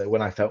lot. So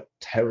when I felt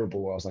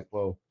terrible, I was like,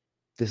 well,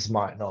 this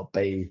might not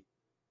be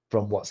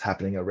from what's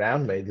happening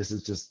around me. This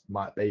is just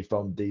might be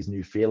from these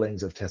new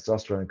feelings of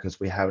testosterone because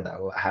we haven't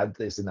had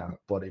this in our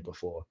body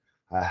before.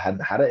 I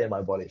hadn't had it in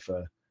my body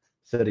for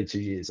 32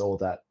 years, all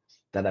that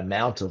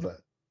amount of it.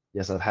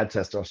 Yes, I've had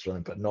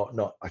testosterone, but not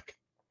like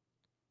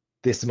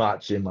this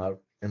much in my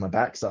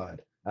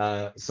backside.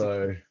 Yeah,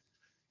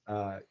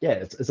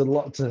 it's a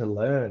lot to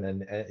learn,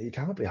 and you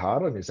can't be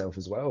hard on yourself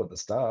as well at the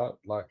start.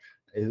 Like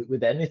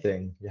with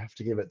anything, you have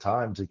to give it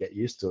time to get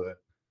used to it.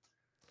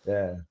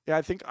 Yeah, Yeah,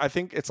 I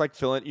think it's like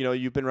filling.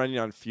 You've been running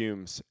on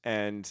fumes,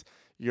 and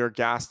your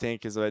gas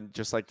tank is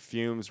just like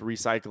fumes,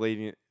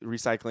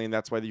 recycling.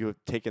 That's why you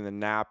have taken the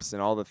naps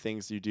and all the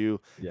things you do,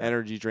 yeah,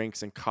 energy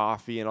drinks and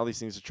coffee and all these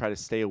things to try to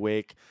stay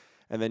awake.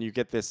 And then you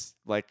get this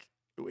like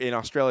in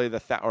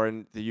Australia, or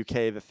in the UK,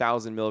 the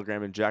 1,000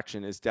 milligram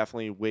injection is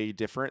definitely way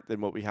different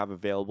than what we have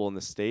available in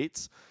the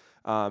States.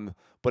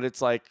 But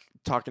it's like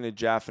talking to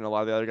Jeff and a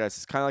lot of the other guys.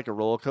 It's kind of like a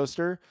roller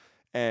coaster,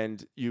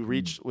 and you mm,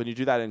 reach when you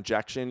do that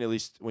injection, at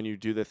least when you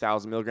do the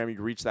 1,000 milligram,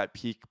 you reach that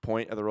peak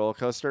point of the roller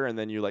coaster, and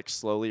then you like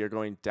slowly are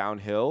going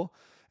downhill.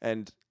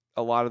 And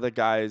a lot of the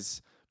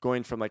guys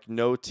going from like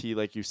no T,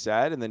 like you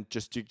said, and then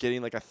just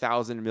getting like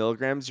 1,000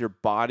 milligrams, your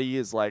body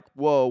is like,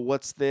 whoa,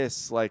 what's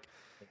this? Like,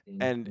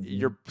 and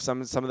mhm.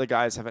 some of the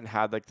guys haven't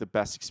had like the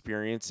best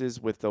experiences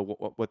with the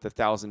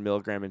 1,000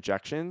 milligram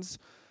injections.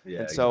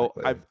 Yeah, And so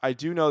exactly. I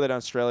do know that in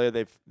Australia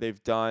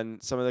they've done,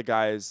 some of the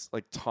guys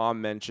like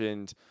Tom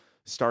mentioned,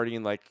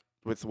 starting like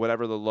with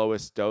whatever the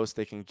lowest dose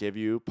they can give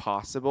you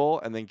possible,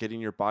 and then getting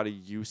your body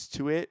used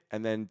to it,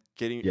 and then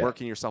getting Yeah,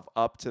 working yourself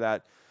up to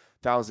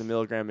 1,000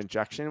 milligram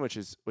injection, which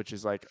is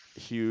like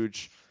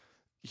huge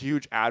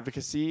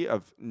advocacy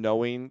of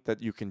knowing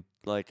that you can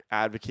like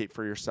advocate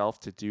for yourself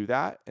to do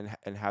that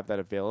and have that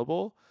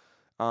available.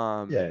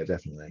 Um, Yeah,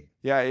 definitely.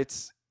 yeah,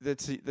 it's the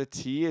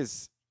T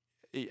is.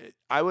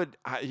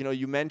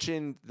 You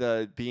mentioned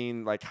the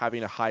being like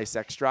having a high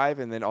sex drive,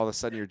 and then all of a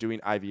sudden you're doing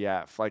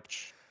IVF. Like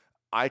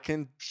I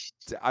can,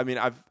 I mean,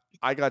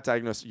 I got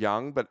diagnosed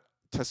young, but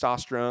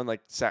testosterone,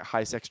 like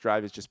high sex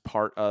drive, is just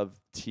part of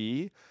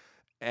T,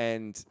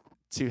 and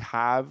to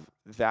have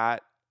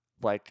that,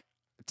 like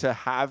to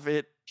have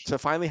it, to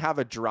finally have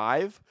a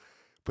drive,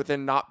 but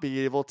then not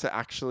be able to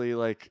actually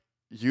like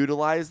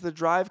utilize the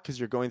drive because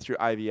you're going through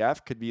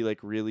IVF could be like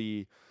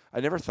really. I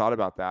never thought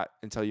about that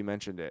until you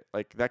mentioned it.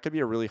 Like that could be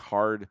a really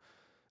hard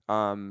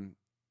um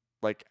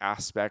like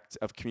aspect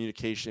of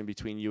communication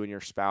between you and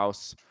your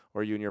spouse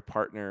or you and your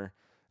partner,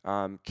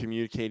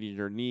 communicating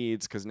your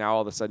needs because now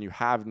all of a sudden you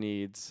have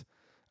needs.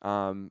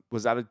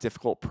 Was that a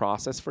difficult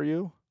process for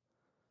you?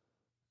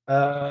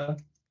 Uh,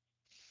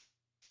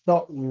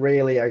 Not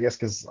really, I guess,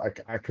 because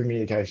like our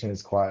communication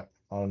is quite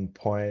on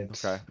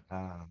point. Okay.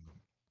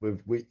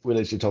 We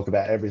literally talk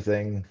about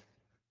everything,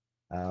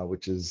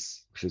 which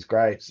is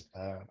great.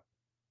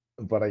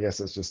 But I guess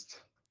it's just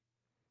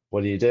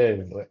what do you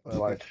do?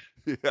 Like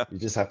Yeah. you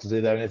just have to do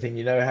the only thing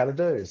you know how to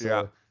do.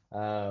 Yeah. So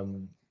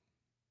um,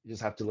 you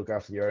just have to look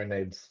after your own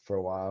needs for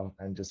a while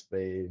and just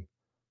be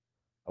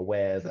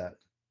aware that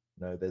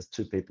there's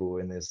two people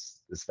in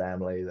this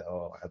family that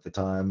are at the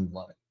time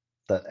like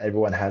that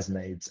everyone has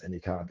needs and you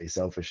can't be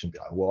selfish and be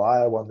like, well,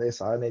 I want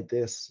this, I need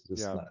this.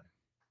 Just Yeah. no.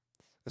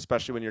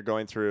 Especially when you're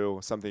going through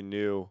something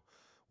new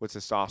with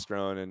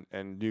testosterone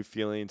and new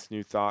feelings,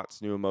 new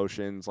thoughts, new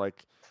emotions,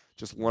 like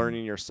just Mhm.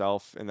 learning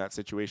yourself in that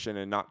situation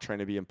and not trying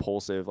to be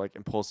impulsive, like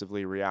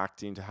impulsively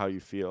reacting to how you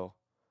feel.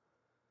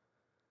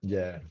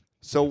 Yeah,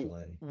 So,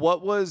 definitely.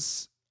 what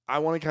was, I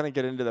want to kind of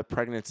get into the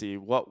pregnancy.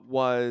 What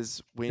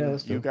was, Yeah, when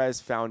that's you cool.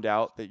 guys found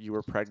out that you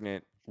were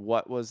pregnant,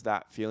 what was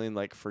that feeling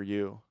like for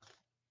you?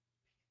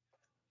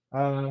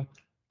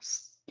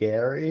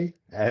 Scary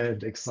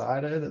and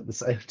excited at the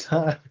same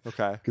time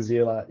Okay. because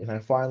you're like,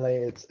 finally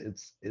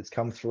it's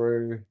come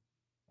through.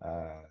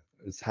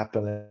 It's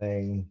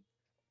happening.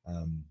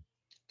 Um,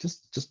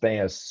 just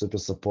being a super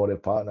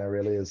supportive partner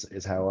really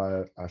is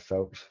how I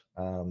felt.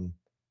 And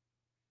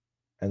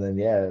then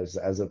yeah,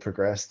 as it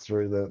progressed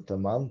through the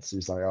months,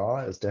 it's like, oh,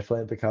 it's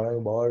definitely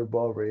becoming more and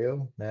more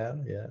real now.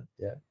 Yeah,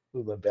 yeah.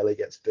 The belly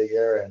gets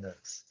bigger, and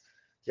it's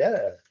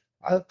yeah.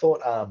 I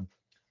thought I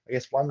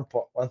guess one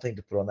thing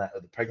to put on that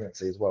of the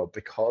pregnancy as well,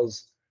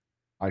 because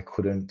I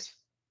couldn't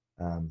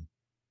um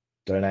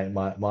donate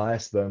my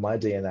sperm, my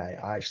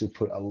DNA, I actually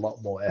put a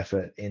lot more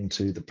effort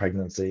into the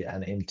pregnancy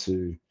and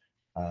into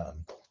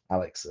um,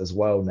 Alex as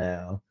well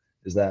now.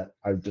 Is that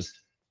I just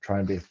try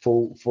and be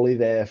fully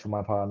there for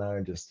my partner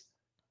and just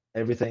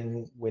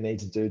everything we need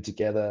to do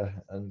together.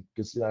 And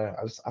because I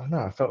don't know,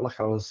 I felt like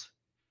I was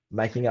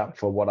making up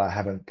for what I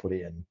haven't put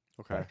in.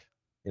 Okay.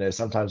 Like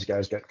sometimes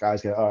guys go,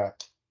 all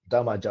right,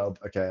 done my job.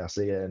 Okay, I'll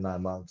see you in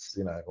 9 months,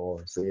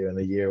 or see you in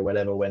a year or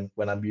whatever when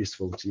I'm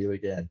useful to you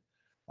again.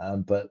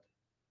 But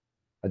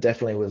I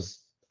definitely was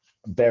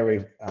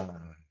very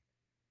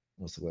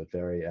what's the word?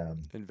 Very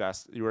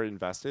You were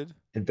invested?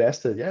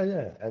 invested. Yeah,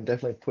 yeah, and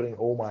definitely putting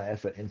all my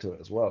effort into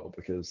it as well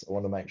because I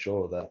want to make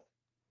sure that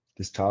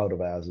this child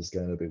of ours is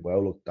going to be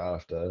well looked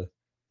after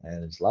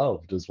and is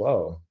loved as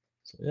well.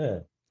 So yeah,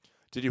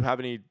 Did you have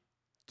any,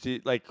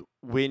 like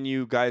when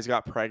you guys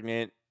got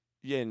pregnant?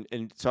 Yeah,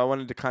 and so I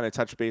wanted to kind of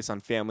touch base on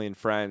family and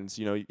friends.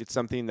 It's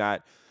something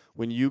that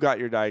when you got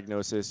your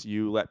diagnosis,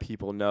 you let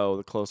people know,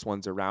 the close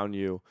ones around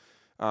you.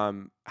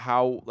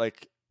 How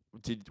like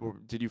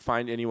did you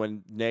find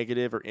anyone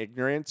negative or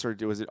ignorance, or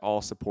was it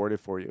all supportive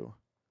for you?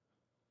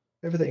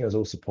 everything was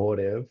all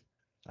supportive.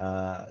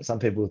 Some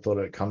people thought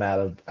it'd come out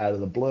of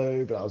the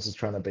blue, but I was just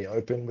trying to be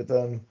open with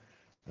them.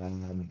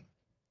 Um,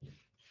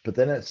 but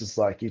then it's just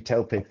like you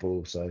tell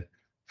people. So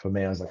for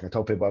me, I was like, I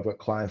told people I've got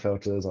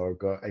Klinefelters or I've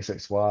got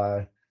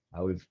XXY.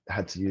 We've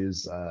had to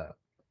use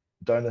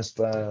donor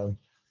sperm.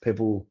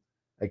 People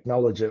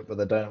acknowledge it, but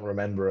they don't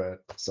remember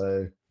it.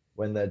 So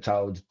when their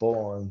child's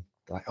born,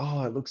 they're like,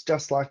 oh, it looks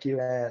just like you,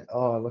 Aunt.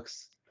 Oh, it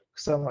looks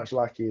so much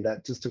like you.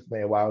 That just took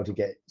me a while to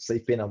get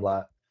seep in. I'm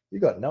like, you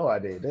got no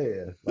idea, do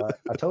you? Like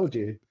I told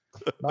you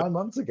 9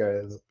 months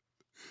ago,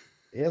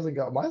 he hasn't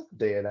got my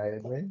DNA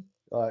in me,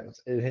 like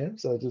in him.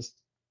 So just,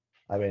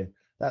 I mean,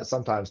 that's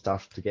sometimes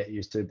tough to get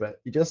used to,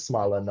 but you just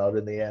smile and nod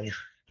in the end.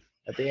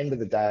 At the end of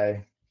the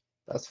day,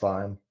 that's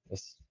fine.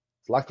 It's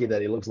lucky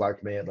that he looks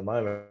like me at the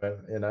moment.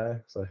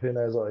 So who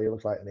knows what he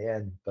looks like in the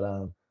end?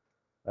 But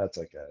that's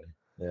okay.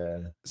 Yeah.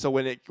 So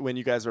when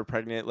you guys were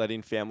pregnant,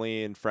 letting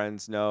family and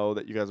friends know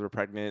that you guys were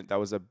pregnant, that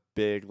was a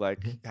big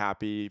like Mhm.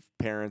 happy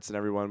parents and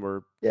everyone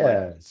were like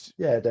Yeah.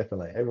 Yeah,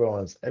 definitely.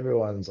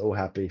 Everyone's all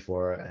happy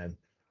for it and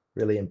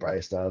really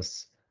embraced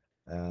us.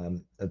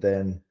 And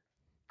then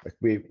like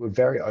we were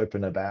very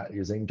open about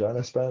using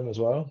donor sperm as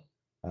well.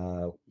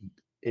 Uh,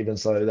 Even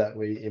so that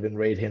we even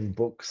read him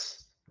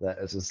books that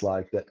is just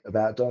like that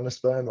about donor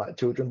sperm, like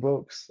children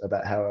books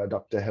about how a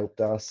doctor helped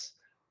us,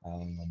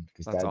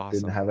 because That's dad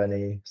didn't awesome. have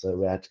any, so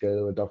we had to go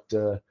to a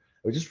doctor.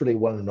 We just really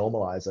want to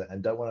normalize it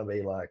and don't want to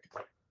be like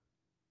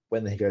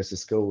when he goes to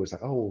school, it's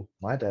like, oh,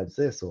 my dad's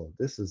this or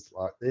this is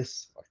like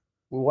this. Like,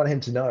 we want him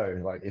to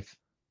know, like if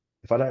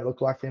I don't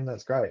look like him,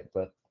 that's great,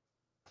 but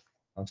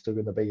I'm still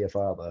going to be your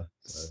father.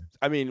 So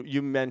I mean,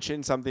 you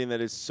mentioned something that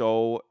is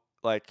so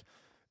like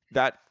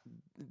that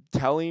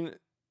telling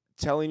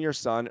telling your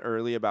son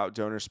early about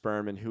donor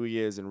sperm and who he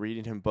is and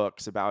reading him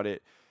books about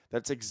it.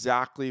 That's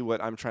exactly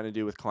what I'm trying to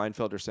do with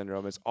Klinefelter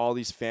syndrome. Is all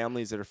these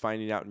families that are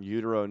finding out in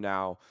utero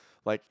now,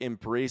 like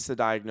embrace the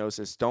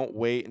diagnosis. Don't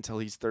wait until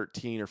he's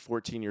 13 or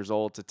 14 years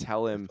old to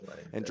tell him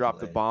definitely, and drop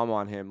the definitely. bomb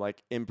on him.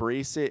 Like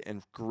embrace it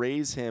and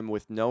graze him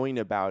with knowing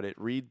about it.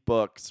 Read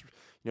books.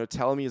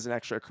 Tell him he has an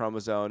extra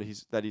chromosome.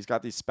 He's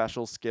got these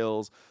special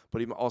skills,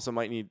 but he also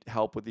might need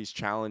help with these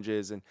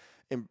challenges and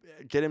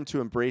get him to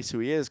embrace who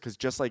he is. Because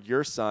just like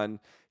your son,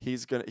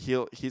 he's gonna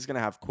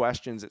have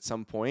questions at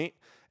some point,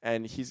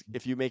 and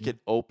if you make it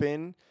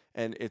open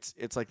and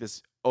it's like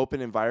this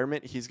open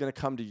environment, he's gonna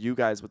come to you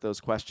guys with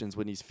those questions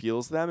when he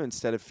feels them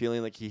instead of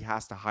feeling like he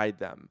has to hide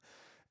them.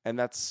 And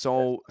that's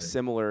so Definitely.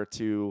 similar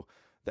to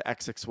the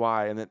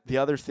XXY. And then the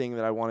other thing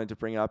that I wanted to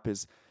bring up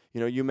is,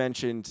 you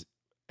mentioned,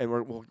 and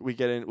we'll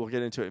get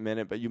into it in a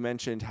minute, but you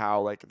mentioned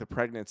how like the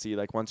pregnancy,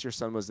 like once your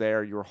son was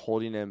there, you were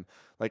holding him,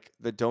 like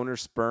the donor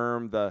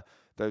sperm, the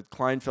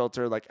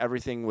Klinefelter, like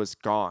everything was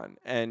gone.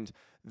 And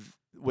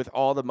with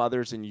all the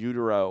mothers in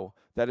utero,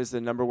 that is the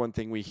number one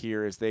thing we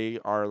hear is they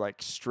are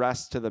like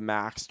stressed to the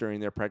max during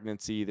their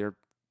pregnancy. A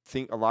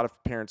lot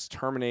of parents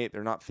terminate.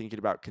 They're not thinking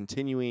about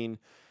continuing.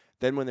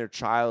 Then when their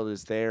child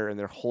is there and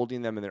they're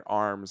holding them in their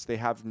arms, they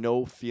have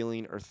no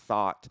feeling or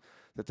thought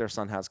that their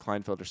son has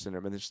Klinefelter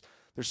syndrome. And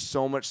there's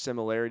so much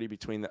similarity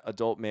between the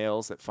adult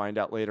males that find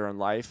out later in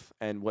life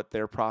and what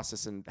their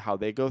process and how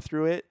they go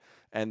through it,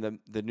 and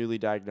the newly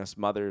diagnosed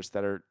mothers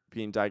that are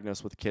being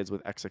diagnosed with kids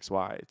with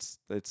XXY.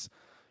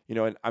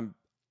 And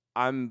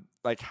I'm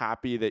like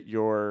happy that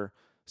you're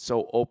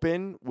so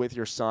open with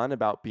your son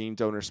about being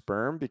donor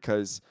sperm,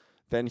 because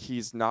then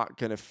he's not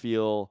going to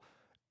feel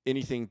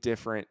anything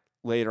different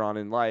later on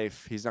in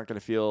life. He's not going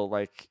to feel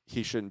like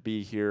he shouldn't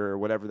be here or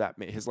whatever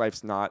his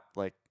life's not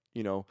like,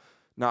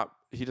 not,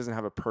 he doesn't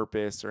have a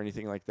purpose or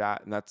anything like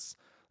that. And that's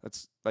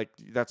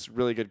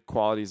really good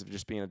qualities of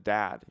just being a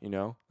dad,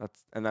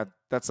 that's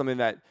something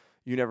that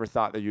you never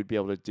thought that you'd be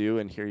able to do.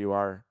 And here you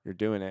are, you're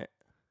doing it.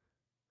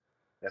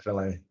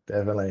 Definitely,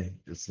 definitely.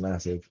 It's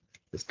massive.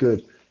 It's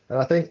good. And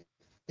I think,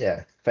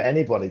 yeah, for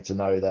anybody to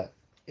know that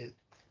it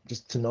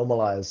just to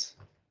normalize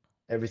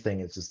everything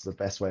is just the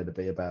best way to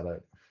be about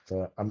it.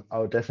 So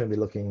I'll definitely be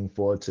looking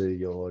forward to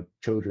your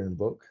children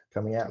book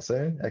coming out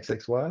soon,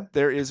 XXY.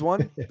 There is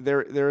one,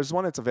 there is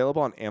one. It's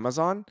available on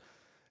Amazon.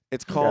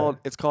 It's Okay. called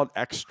it's called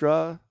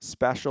Extra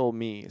Special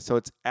Me. So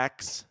it's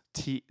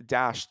XT-TRA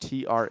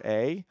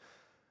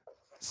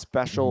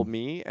Special Mhm.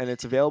 Me, and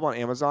it's available on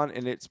Amazon.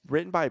 And it's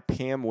written by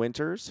Pam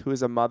Winters, who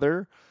is a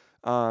mother.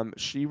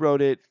 She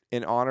wrote it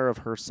in honor of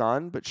her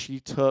son, but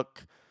she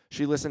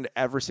listened to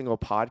every single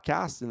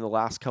podcast in the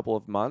last couple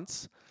of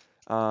months.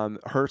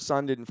 Her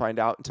son didn't find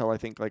out until I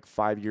think like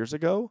 5 years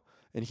ago,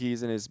 and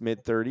he's in his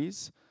mid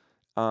 30s.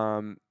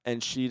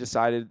 And she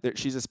decided that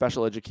she's a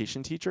special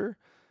education teacher,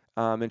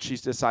 and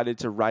she's decided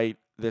to write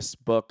this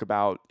book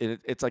about it.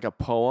 It's like a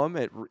poem,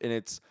 and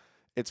it's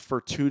for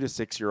 2 to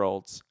 6 year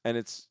olds, and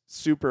it's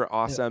super Yeah.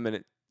 awesome. And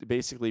it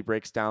basically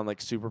breaks down like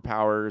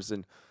superpowers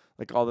and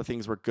like all the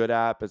things we're good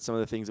at, but some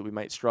of the things that we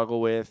might struggle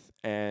with,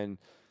 and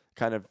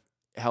kind of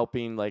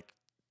helping like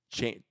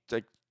change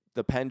like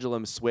the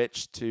pendulum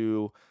switch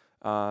to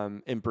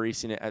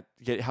embracing it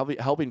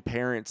helping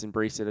parents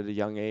embrace it at a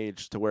young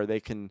age to where they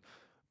can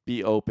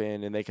be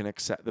open and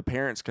the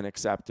parents can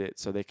accept it,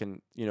 so they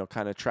can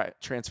kind of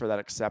transfer that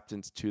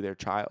acceptance to their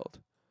child.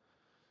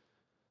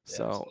 Yeah, that's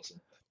So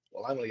awesome.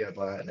 Well, I'm gonna go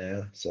buy it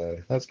now, so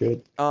that's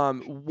good.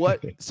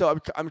 what so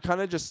I'm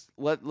kind of just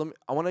let me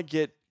I want to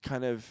get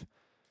kind of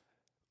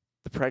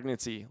the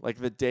pregnancy, like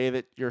the day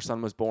that your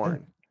son was Yeah.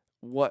 born.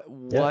 what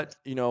Yeah. what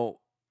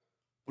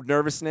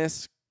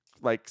nervousness,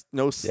 like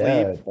no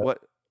sleep, Yeah.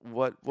 what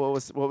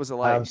was it Um,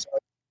 like? so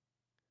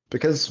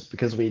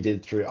because we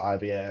did through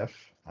IVF,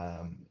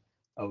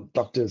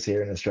 doctors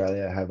here in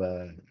Australia have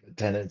a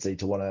tendency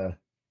to want to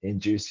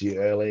induce you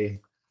early.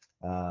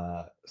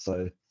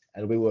 So,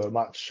 and we were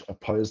much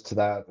opposed to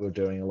that. We are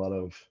doing a lot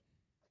of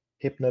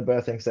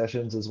hypnobirthing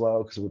sessions as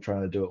well because we're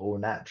trying to do it all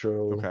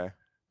natural. Okay.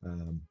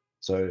 Um,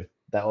 so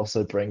that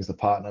also brings the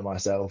partner,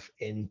 myself,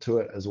 into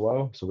it as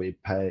well. So we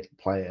play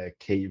a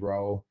key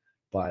role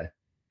by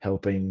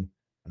helping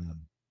um,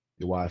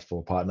 your wife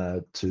or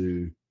partner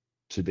to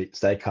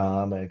stay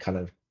calm and kind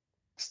of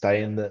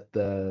stay in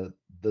the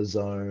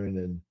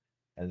zone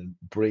and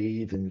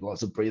breathe, and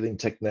lots of breathing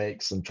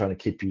techniques and trying to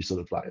keep you sort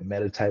of like a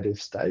meditative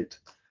state.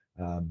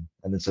 And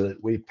then so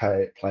we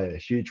play a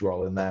huge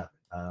role in that.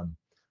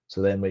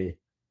 So then we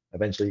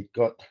eventually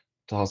got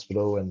to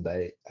hospital and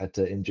they had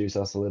to induce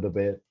us a little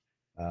bit.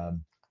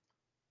 Um,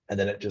 and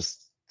then it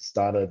just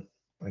started,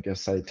 I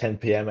guess, say 10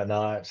 p.m. at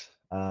night.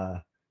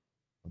 My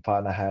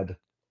partner had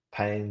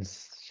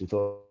pains. She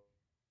thought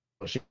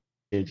she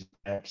had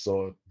amps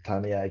or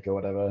tummy ache or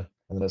whatever,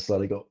 and then it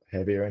slowly got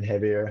heavier and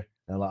heavier.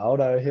 And I'm like, oh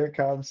no, here it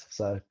comes.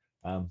 So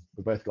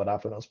we both got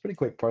up, and it was a pretty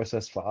quick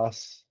process for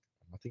us.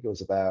 I think it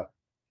was about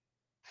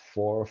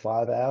 4 or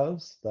 5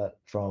 hours that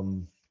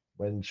from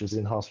when she was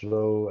in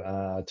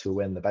hospital to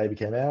when the baby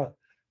came out.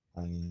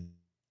 Um,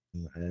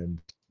 and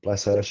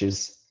bless her,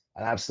 she's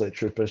an absolute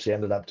trooper. She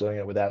ended up doing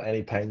it without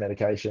any pain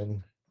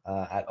medication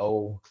at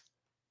all.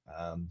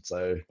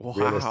 So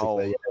realistically, Wow.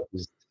 yeah, it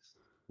was,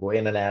 we're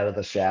in and out of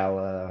the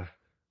shower.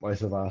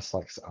 Both of us,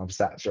 like, I'm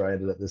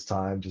saturated at this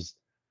time. Just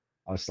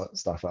I was like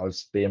stuff. I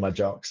was being my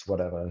jocks,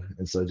 whatever.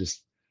 And so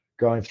just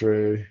going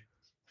through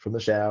from the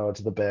shower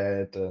to the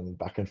bed and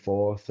back and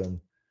forth. And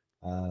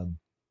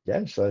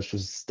yeah, so she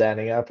was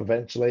standing up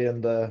eventually,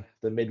 and the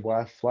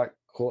midwife like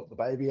caught the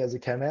baby as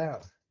it came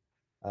out,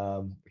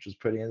 which was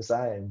pretty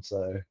insane.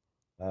 So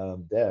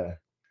yeah,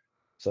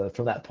 so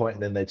from that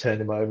point, then they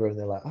turned him over and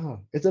they're like, "Oh,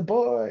 it's a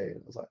boy."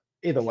 I was like,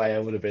 either way, I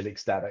would have been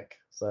ecstatic.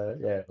 So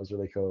yeah, it was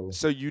really cool.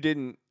 So you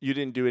didn't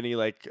do any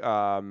like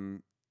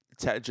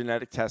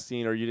genetic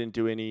testing, or you didn't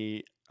do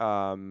any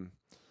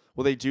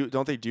well, they do,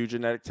 don't they do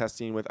genetic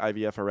testing with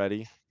IVF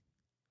already?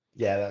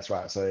 Yeah, that's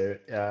right. So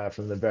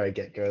from the very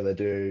get-go, they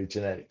do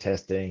genetic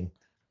testing,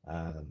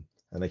 and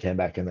they came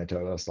back and they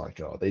told us like,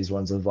 "Oh, these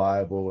ones are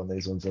viable and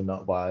these ones are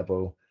not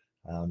viable."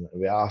 And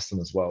we asked them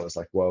as well. It's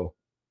like, "Well,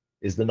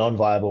 is the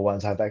non-viable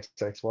ones have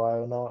XXY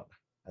or not?"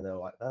 And they're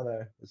like, "No,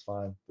 no, it's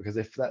fine, because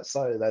if that's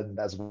so, then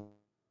that's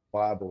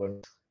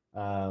viable."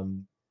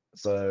 And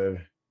so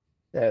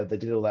yeah, they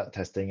did all that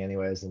testing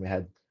anyways, and we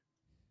had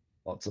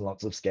lots and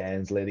lots of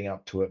scans leading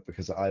up to it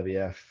because of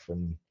IVF.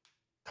 And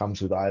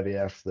comes with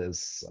IVF,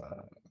 there's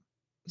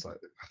it's like,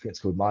 I think it's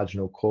called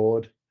marginal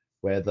cord,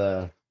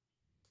 where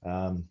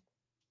um,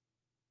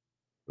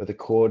 the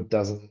cord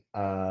doesn't,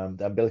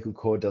 the umbilical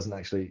cord doesn't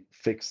actually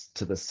fix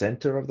to the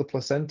center of the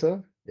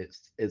placenta.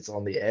 It's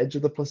on the edge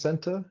of the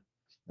placenta,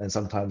 and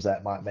sometimes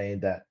that might mean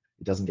that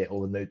it doesn't get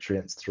all the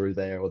nutrients through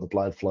there, or the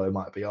blood flow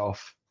might be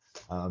off.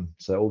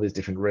 So all these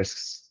different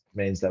risks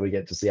means that we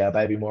get to see our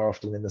baby more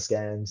often in the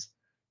scans.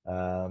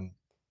 Um,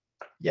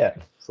 yeah,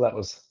 so that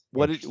was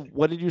interesting.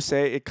 What did you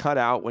say? It cut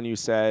out when you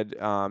said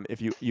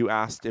if you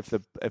asked if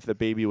the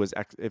baby was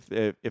if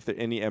the,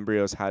 any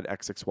embryos had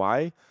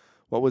XXY.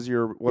 What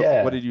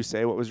Yeah. did you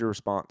say? What was your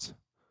response?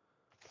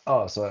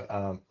 Oh,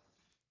 so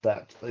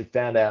that they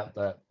found out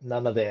that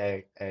none of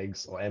their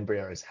eggs or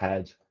embryos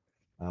had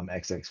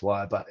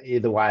XXY, but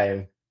either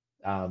way,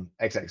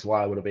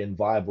 XXY would have been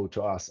viable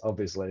to us,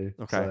 obviously.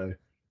 Okay. So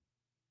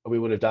we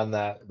would have done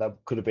that. That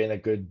could have been a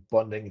good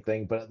bonding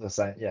thing, but at the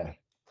same, yeah,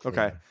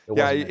 Okay. it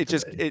Yeah, wasn't meant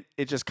to be.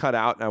 it just cut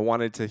out, and I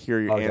wanted to hear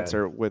your Okay.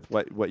 answer with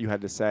what you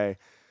had to say.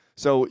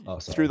 So Oh,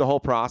 through sorry. the whole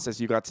process,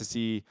 you got to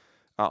see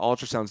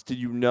ultrasounds. Did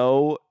you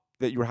know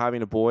that you were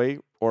having a boy,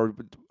 or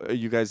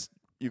you guys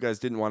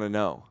didn't want to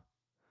know?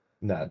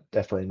 No,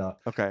 definitely not.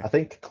 Okay. I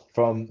think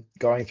from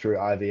going through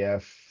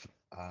IVF,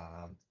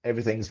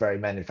 everything's very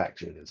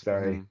manufactured. It's Hmm.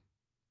 very,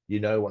 you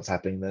know what's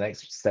happening. The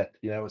next step,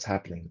 you know what's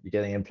happening. You're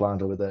getting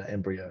implanted with an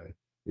embryo.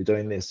 You're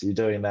doing this, you're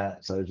doing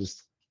that. So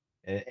just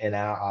in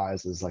our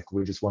eyes, it's like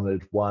we just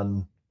wanted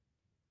one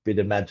bit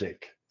of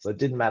magic. So it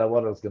didn't matter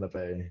what it was going to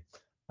be.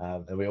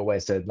 And we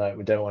always said, no,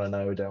 we don't want to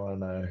know. We don't want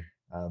to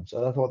know.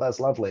 So I thought that's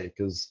lovely,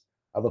 because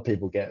other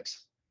people get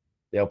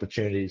the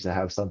opportunity to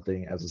have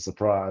something as a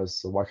surprise.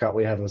 So why can't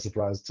we have a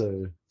surprise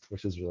too?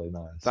 Which is really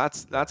nice.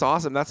 That's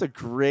awesome. That's a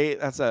good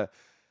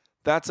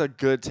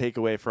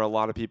takeaway for a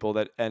lot of people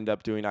that end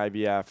up doing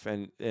IVF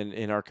and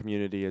in our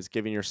community, is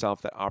giving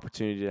yourself that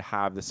opportunity to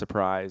have the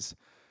surprise,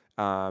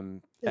 Yeah.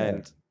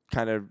 and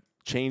kind of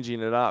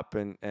changing it up,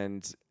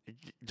 and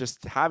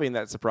just having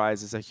that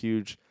surprise is a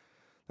huge.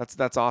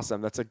 That's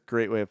awesome. That's a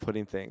great way of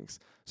putting things.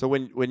 So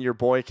when your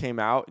boy came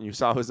out and you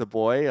saw it was a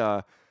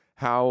boy,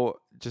 how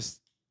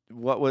just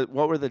what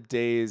were the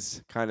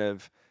days kind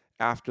of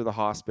after the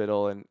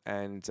hospital,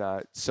 and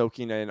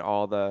soaking in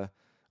all the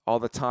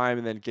time,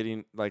 and then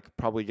getting like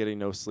probably getting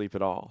no sleep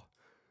at all?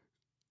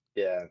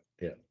 Yeah.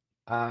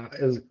 Yeah.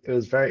 It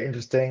was very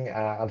interesting.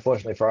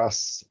 Unfortunately for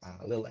us,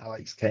 little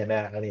Alex came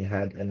out and he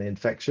had an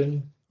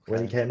infection when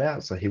he Okay. came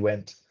out. So he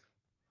went.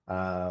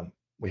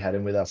 We had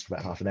him with us for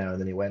about half an hour, and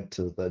then he went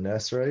to the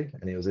nursery,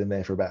 and he was in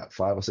there for about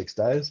 5 or 6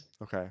 days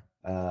Okay.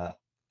 uh,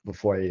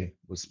 before he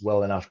was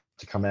well enough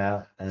to come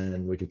out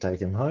and we could take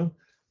him home.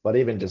 But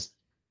even just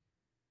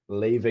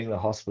leaving the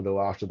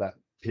hospital after that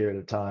period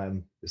of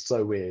time is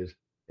so weird.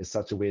 It's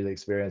such a weird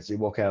experience. You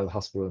walk out of the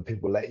hospital and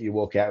people let you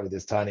walk out with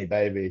this tiny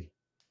baby,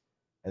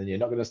 and you're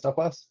not going to stop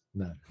us?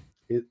 No,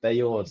 they're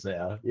yours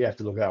now. You have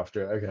to look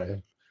after it.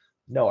 Okay,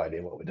 no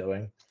idea what we're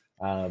doing.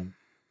 Um,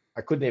 I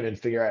couldn't even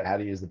figure out how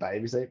to use the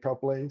baby seat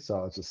properly, so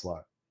I was just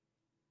like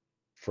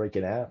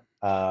freaking out.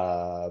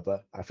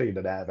 But I figured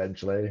it out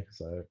eventually.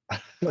 So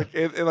Like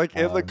in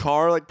the um,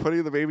 car, like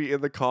putting the baby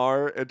in the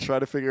car and trying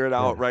to figure it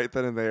out yeah, right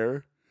then and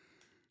there.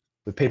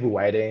 with people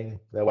waiting,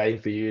 they're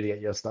waiting for you to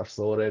get your stuff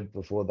sorted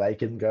before they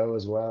can go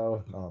as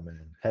well. Oh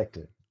man,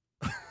 hectic,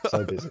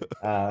 so busy.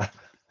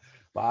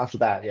 But after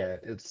that, yeah,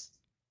 it's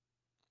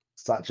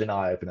such an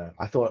eye opener.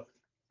 I thought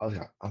I was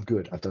like, I'm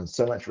good. I've done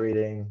so much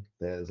reading.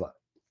 There's like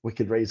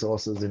wicked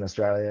resources in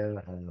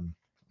Australia.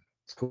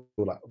 It's called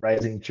like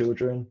Raising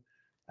Children.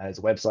 And it's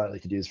a website that you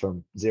could use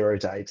from 0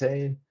 to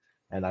 18.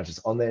 And I'm just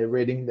on there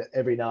reading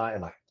every night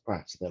and like,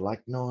 right, so they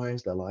like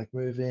noise, they like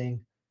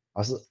moving. I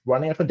was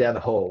running up and down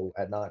the hall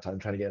at night time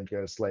trying to get them to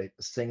go to sleep,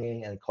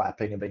 singing and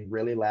clapping and being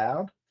really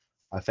loud.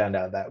 I found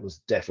out that was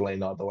definitely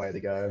not the way to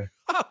go.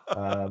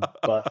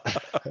 But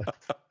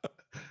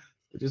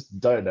I just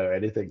don't know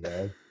anything,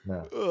 man.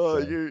 No. Oh,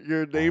 So,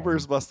 your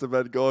neighbors um, must have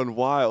been going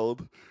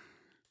wild.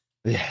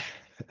 yeah,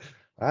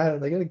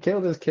 they're gonna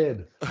kill this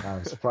kid.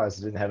 I'm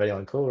surprised I didn't have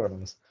anyone cooler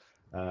on us.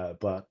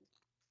 But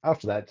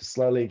after that, just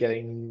slowly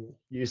getting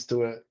used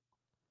to it.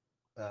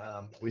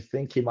 We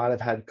think he might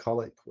have had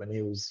colic when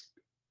he was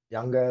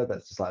younger.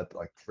 That's just like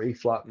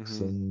reflux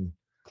Hmm. and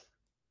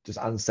just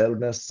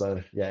unsettledness.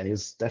 So yeah,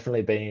 he's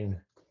definitely been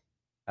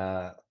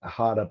a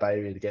harder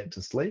baby to get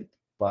to sleep,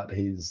 but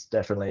he's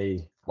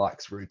definitely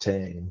likes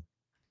routine.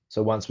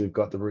 So once we've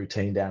got the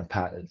routine down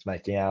pat, it's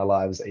making our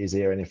lives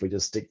easier. And if we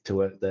just stick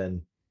to it,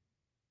 then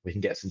we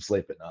can get some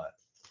sleep at night,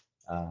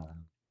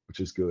 which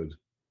is good.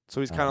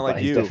 So he's kind of But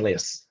like he's you. definitely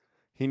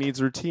He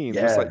needs routine,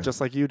 yeah, just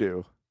like you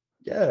do.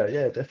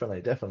 yeah,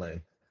 definitely,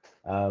 definitely.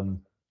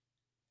 Um,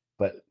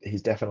 but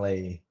he's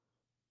definitely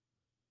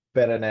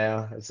better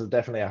now. It's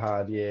definitely a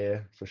hard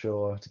year for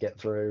sure to get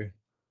through.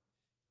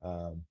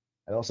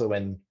 And also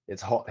when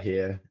it's hot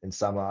here in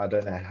summer, I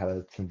don't know how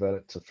to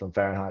convert it from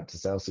Fahrenheit to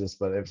Celsius,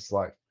 but if it's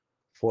like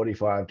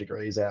 45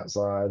 degrees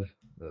outside,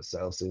 the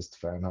Celsius to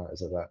Fahrenheit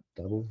is about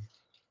double.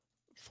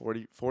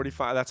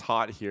 45, that's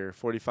hot here.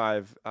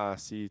 45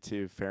 C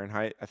to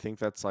Fahrenheit. I think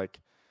that's like,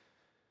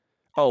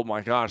 oh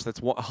my gosh,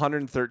 that's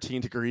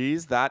 113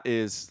 degrees. That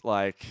is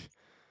like,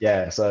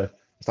 Yeah, so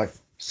it's like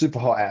super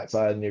hot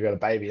outside and you've got a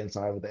baby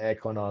inside with the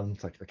aircon on.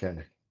 It's like,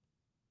 okay,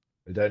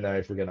 we don't know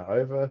if we're going to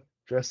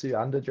overdress you,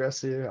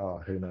 underdress you.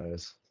 Oh, who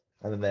knows?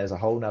 And then there's a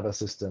whole nother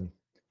system.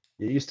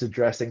 You're used to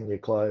dressing your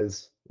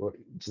clothes,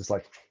 just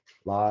like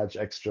large,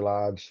 extra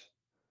large,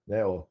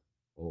 yeah, or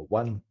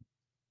one,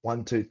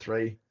 two,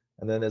 three.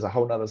 And then there's a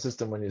whole nother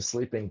system when you're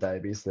sleeping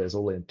babies. There's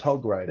all in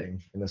tog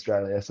rating in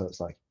Australia. So it's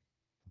like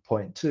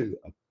 0.2,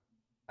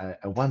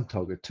 a one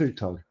tog, a two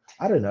tog.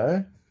 I don't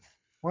know.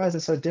 Why is it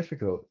so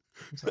difficult?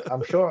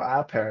 I'm sure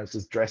our parents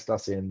just dressed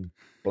us in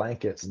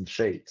blankets and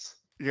sheets.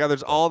 yeah,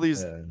 there's But all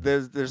these, yeah,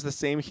 there's the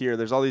same here.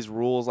 There's all these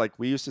rules. Like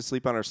we used to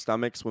sleep on our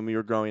stomachs when we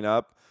were growing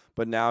up,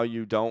 but now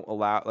you don't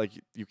allow, like,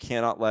 you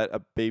cannot let a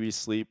baby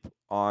sleep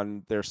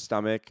on their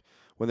stomach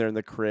when they're in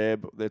the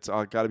crib. It's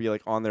got to be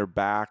like on their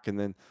back. And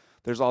then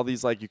there's all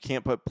these, like, you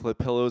can't put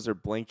pillows or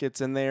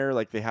blankets in there.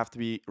 Like they have to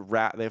be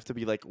they have to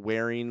be like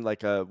wearing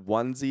like a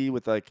onesie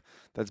with like,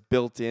 that's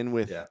built in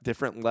with yeah,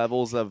 different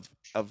levels of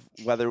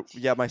whether,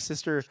 yeah, my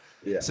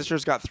yeah,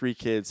 sister's got 3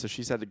 kids, so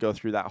she's had to go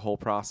through that whole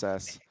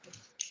process.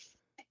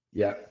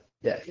 yeah,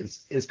 yeah.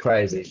 It's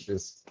crazy.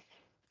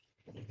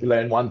 You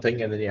learn one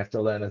thing and then you have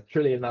to learn a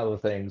trillion other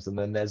things, and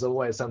then there's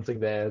always something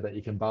there that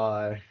you can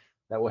buy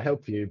that will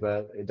help you,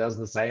 but it does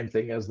the same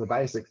thing as the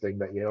basic thing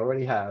that you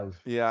already have.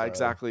 Yeah, So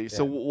exactly.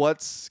 So yeah,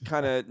 what's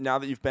kind of, now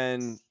that you've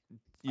been,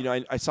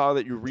 I saw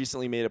that you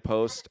recently made a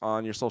post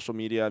on your social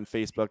media and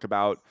Facebook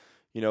about,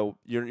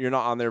 you're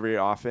not on there very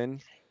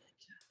often,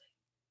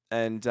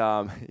 and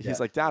he's yeah.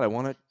 like, Dad, I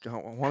want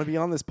to be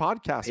on this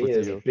podcast He with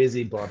is a you.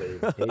 busybody.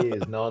 He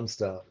is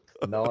nonstop,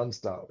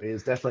 nonstop. He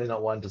is definitely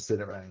not one to sit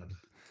around.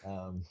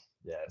 Um,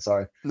 yeah.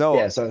 So No,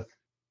 yeah. So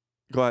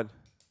go ahead.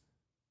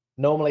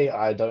 normally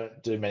I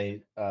don't do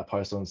many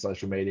posts on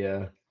social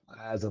media.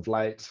 As of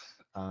late,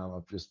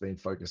 I've just been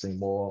focusing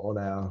more on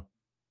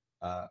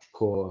our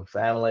core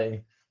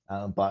family.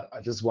 But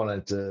I just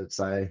wanted to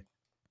say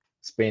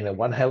it's been a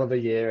one hell of a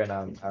year, and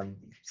I'm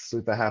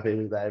super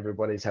happy that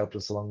everybody's helped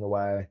us along the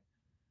way.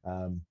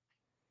 Um,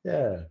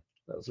 yeah,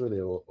 that was really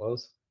all it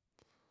was.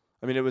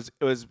 I mean, it was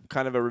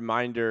kind of a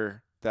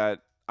reminder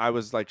that I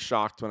was like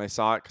shocked when I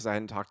saw it because I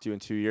hadn't talked to you in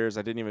 2 years.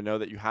 I didn't even know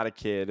that you had a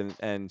kid,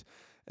 and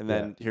Yeah,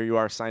 then here you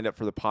are signed up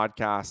for the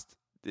podcast.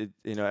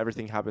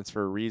 Everything happens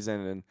for a reason,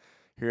 and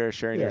here you're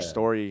sharing your yeah,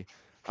 story.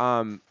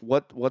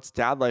 What's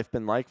dad life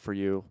been like for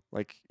you?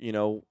 Like,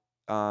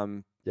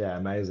 yeah,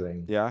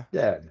 amazing. yeah,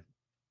 Yeah,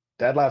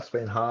 dad life's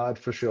been hard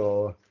for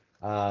sure.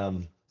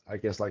 I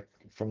guess like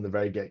from the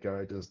very get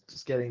go,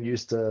 just getting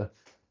used to,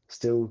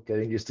 still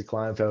getting used to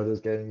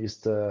Klinefelters, getting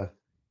used to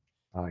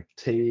like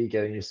tea,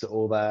 getting used to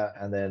all that,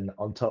 and then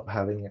on top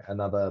having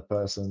another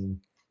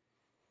person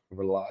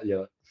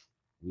yeah,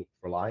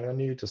 relying on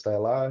you to stay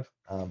alive.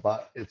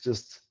 But it's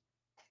just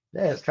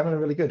yeah, it's coming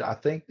really good. I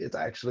think it's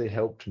actually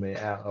helped me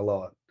out a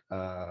lot.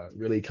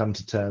 Really come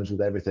to terms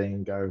with everything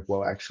and go,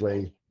 well,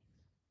 actually,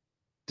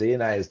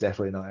 DNA is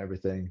definitely not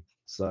everything.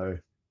 So,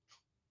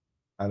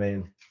 I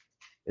mean,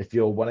 if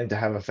you're wanting to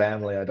have a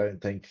family, I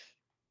don't think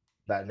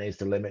that needs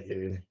to limit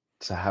you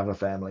to have a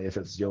family if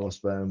it's your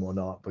sperm or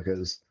not,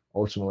 because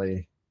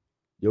ultimately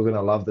you're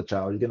gonna love the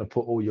child. You're gonna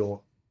put all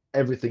your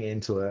everything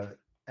into it,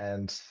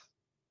 and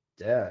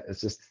yeah, it's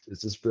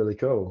just really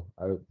cool.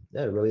 I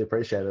yeah really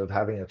appreciated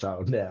having a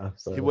child now.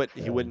 So He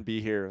wouldn't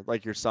be here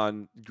like your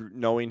son,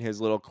 knowing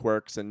his little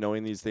quirks and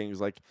knowing these things.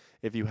 Like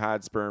if you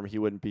had sperm, he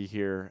wouldn't be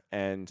here.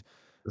 And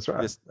that's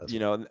right. this, That's you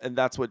right. know, and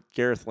that's what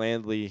Gareth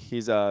Landley,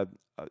 he's an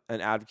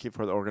advocate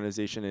for the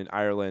organization in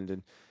Ireland,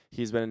 and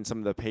he's been in some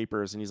of the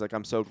papers, and he's like,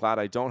 I'm so glad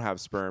I don't have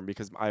sperm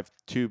because I have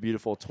two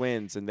beautiful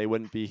twins and they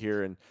wouldn't be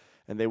here. And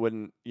they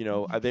wouldn't,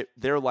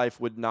 their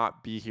life would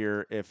not be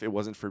here if it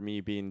wasn't for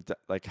me being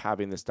like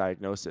having this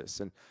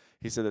diagnosis. And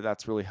he said that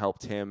that's really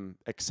helped him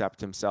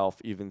accept himself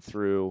even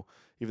though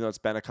it's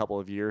been a couple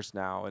of years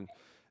now. And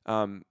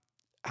um,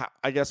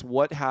 I guess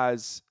what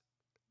has,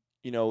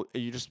 you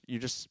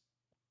just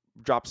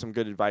drop some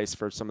good advice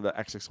for some of the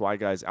XXY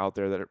guys out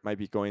there that might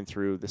be going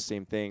through the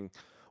same thing.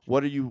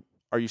 What are you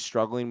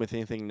struggling with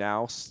anything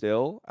now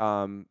still,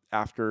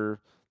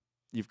 after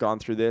you've gone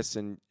through this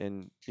and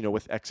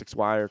with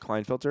XXY or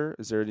Klinefelter?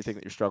 Is there anything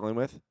that you're struggling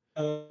with?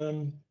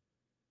 Um,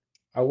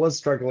 I was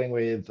struggling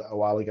with a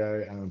while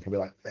ago, probably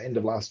like the end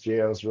of last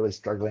year. I was really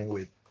struggling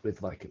with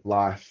like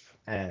life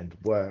and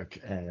work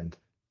and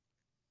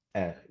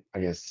I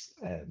guess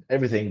and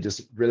everything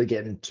just really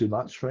getting too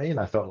much for me, and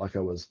I felt like I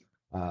was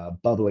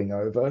bubbling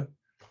over.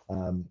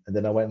 And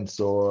then I went and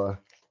saw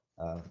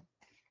uh,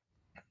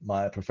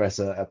 my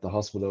professor at the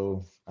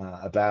hospital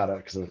about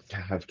it because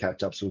I have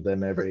catch ups with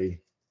them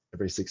every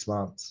 6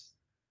 months,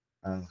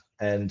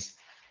 and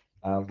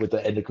with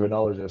the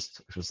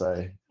endocrinologist, I should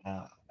say,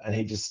 and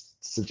he just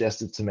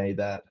suggested to me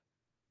that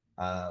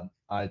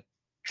I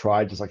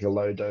tried just like a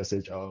low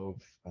dosage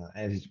of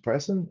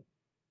antidepressant,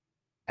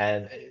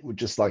 and it would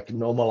just like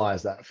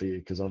normalize that for you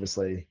because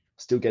obviously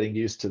still getting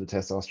used to the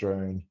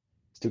testosterone,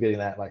 still getting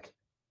that like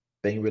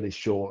being really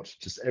short,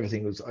 just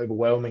everything was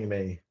overwhelming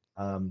me.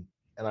 And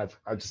I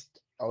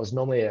was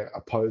normally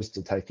opposed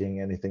to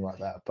taking anything like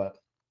that, but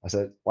I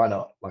said, why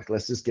not? Like,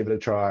 let's just give it a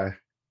try.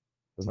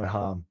 There's no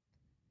harm.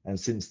 And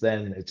since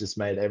then, it just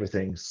made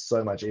everything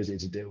so much easier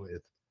to deal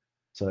with.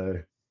 So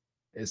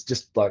it's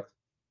just like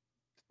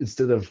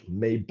instead of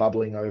me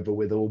bubbling over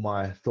with all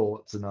my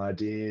thoughts and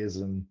ideas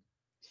and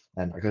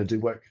I gotta do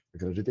work, I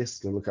gotta do this,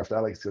 gotta look after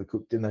Alex, gotta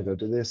cook dinner, gotta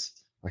do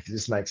this. Like it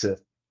just makes it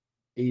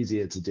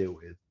easier to deal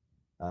with.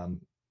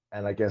 Um,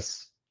 and I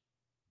guess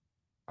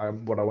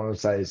what I want to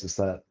say is just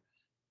that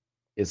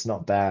it's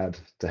not bad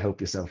to help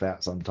yourself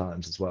out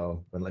sometimes as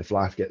well. When if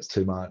life gets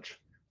too much,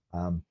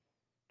 um,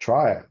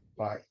 try it.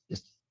 Like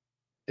just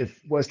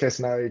if worst case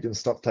scenario, you can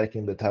stop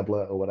taking the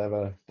tablet or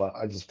whatever. But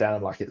I just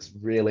found like it's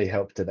really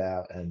helped it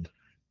out, and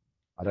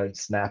I don't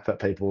snap at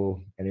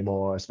people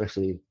anymore,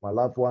 especially my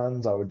loved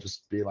ones. I would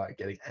just be like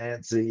getting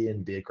antsy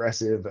and be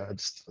aggressive.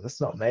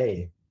 That's not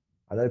me.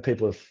 I know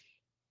people have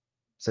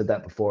said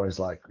that before. Is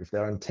like if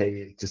they're on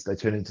tea, just they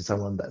turn into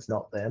someone that's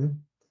not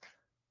them.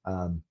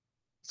 Um,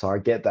 so I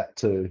get that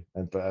too,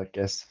 but I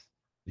guess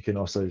you can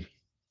also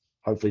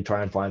hopefully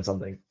try and find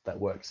something that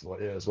works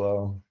for you as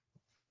well.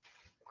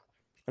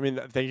 I mean,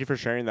 thank you for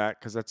sharing that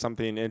because that's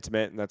something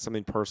intimate and that's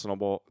something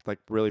personable, like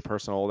really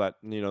personal. That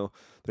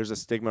there's a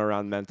stigma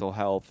around mental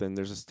health and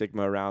there's a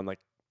stigma around like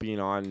being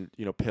on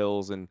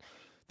pills and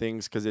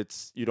things because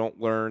it's you don't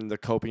learn the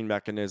coping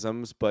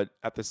mechanisms, but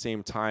at the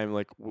same time,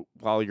 like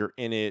while you're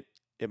in it,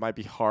 it might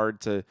be hard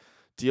to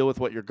deal with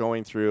what you're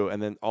going through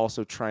and then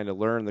also trying to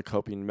learn the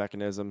coping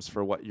mechanisms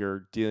for what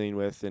you're dealing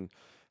with and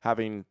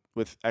having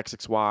with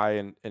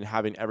XXY and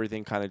having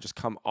everything kind of just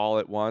come all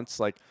at once,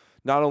 like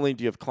not only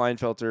do you have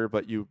Klinefelter,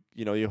 but you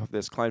have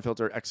this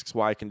Klinefelter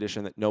XXY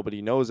condition that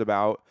nobody knows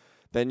about.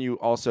 Then you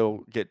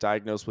also get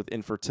diagnosed with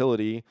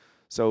infertility.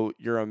 So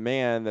you're a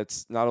man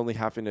that's not only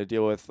having to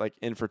deal with like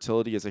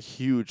infertility is a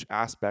huge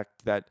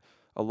aspect that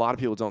a lot of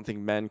people don't think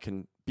men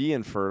can be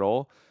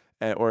infertile,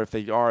 or if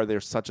they are,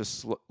 there's such a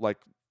like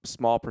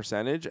small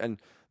percentage. And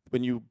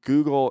when you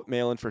Google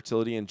male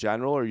infertility in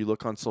general, or you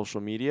look on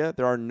social media,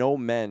 there are no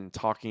men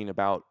talking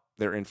about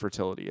their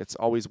infertility. It's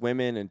always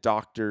women and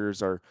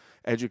doctors or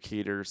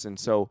educators. And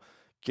so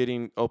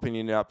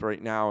opening it up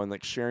right now and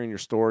like sharing your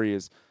story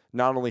is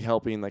not only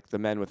helping like the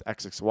men with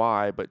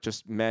XXY, but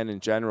just men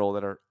in general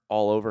that are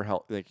all over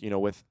health, like,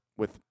 with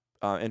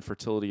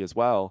infertility as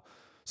well.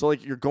 So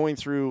like you're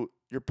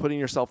putting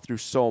yourself through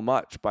so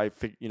much by,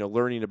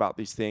 learning about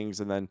these things.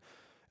 And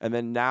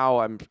then now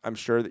I'm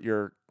sure that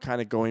you're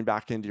kind of going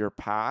back into your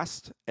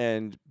past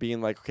and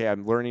being like, okay,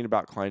 I'm learning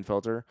about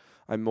Klinefelter.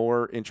 I'm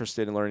more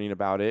interested in learning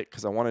about it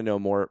because I want to know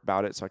more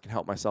about it so I can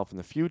help myself in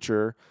the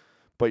future.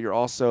 But you're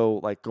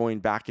also like going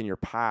back in your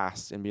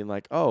past and being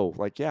like, oh,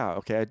 like, yeah,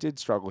 okay, I did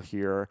struggle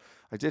here.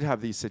 I did have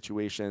these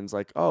situations.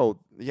 Like, oh,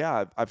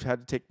 yeah, I've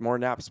had to take more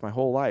naps my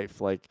whole life.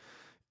 Like,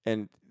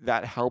 and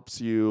that helps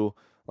you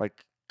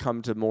like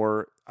come to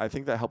more. I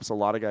think that helps a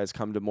lot of guys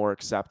come to more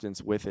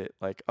acceptance with it,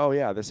 like, oh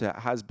yeah, this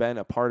has been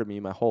a part of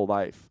me my whole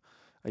life.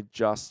 I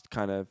just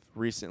kind of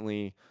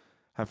recently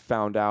have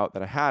found out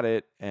that I had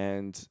it,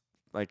 and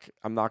like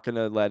I'm not going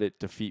to let it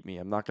defeat me.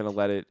 I'm not going to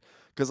let it,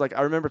 because like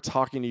I remember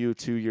talking to you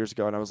 2 years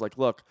ago and I was like,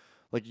 look,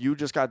 like you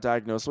just got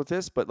diagnosed with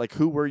this, but like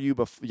who were you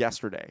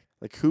yesterday?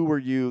 Like who were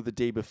you the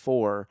day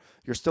before?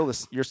 You're still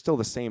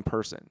the same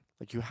person.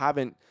 Like you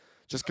haven't,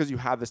 just because you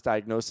have this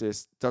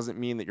diagnosis doesn't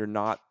mean that you're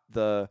not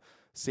the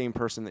same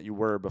person that you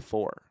were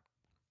before.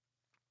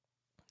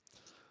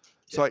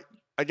 Yeah. So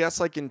I guess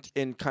like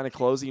in kind of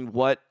closing,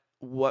 what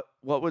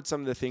would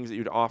some of the things that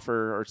you'd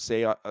offer or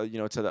say, to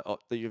the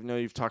that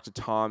you've talked to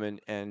Tom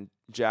and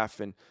Jeff,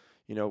 and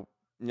you know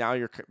now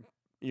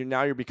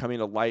you're becoming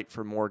a light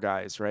for more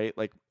guys, right?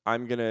 Like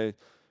I'm gonna,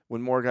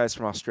 when more guys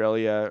from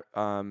Australia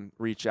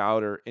reach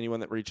out, or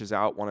anyone that reaches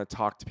out want to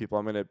talk to people,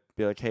 I'm gonna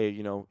be like, hey,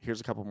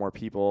 here's a couple more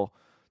people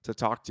to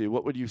talk to.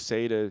 What would you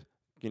say to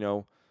you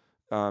know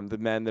the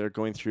men that are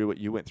going through what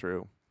you went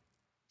through?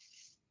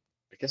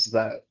 I guess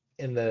that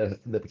in the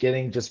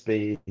beginning, just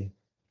be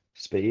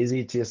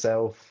easy to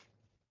yourself.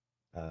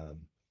 Um,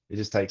 it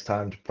just takes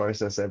time to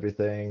process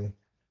everything.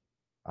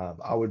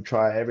 I would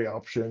try every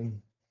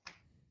option.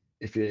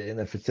 If you're in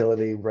the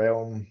fertility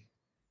realm,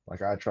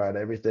 like I tried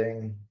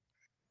everything,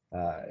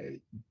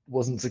 it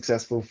wasn't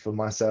successful for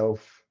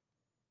myself.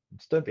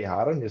 Just don't be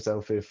hard on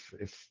yourself.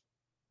 If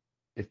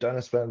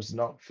donor sperm's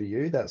not for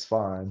you, that's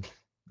fine.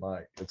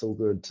 Like it's all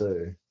good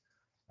too.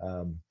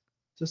 Um,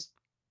 just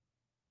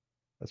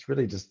That's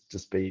really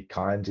just be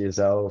kind to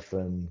yourself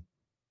and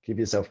give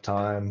yourself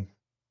time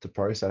to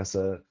process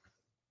it.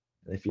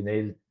 If you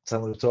need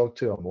someone to talk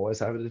to, I'm always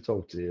happy to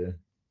talk to you.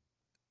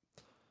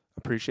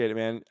 Appreciate it,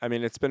 man. I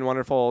mean, it's been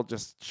wonderful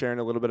just sharing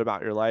a little bit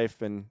about your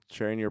life and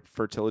sharing your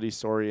fertility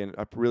story. And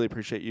I really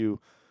appreciate you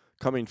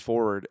coming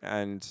forward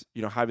and,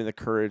 having the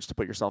courage to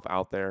put yourself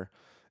out there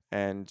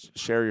and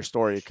share your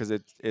story, because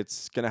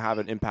it's going to have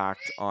an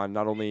impact on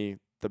not only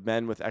the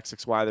men with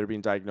XXY that are being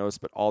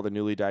diagnosed, but all the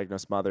newly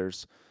diagnosed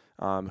mothers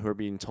who are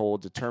being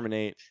told to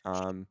terminate.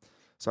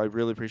 So I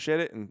really appreciate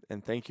it.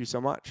 And thank you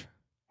so much.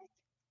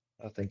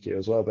 Thank you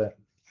as well, Ben.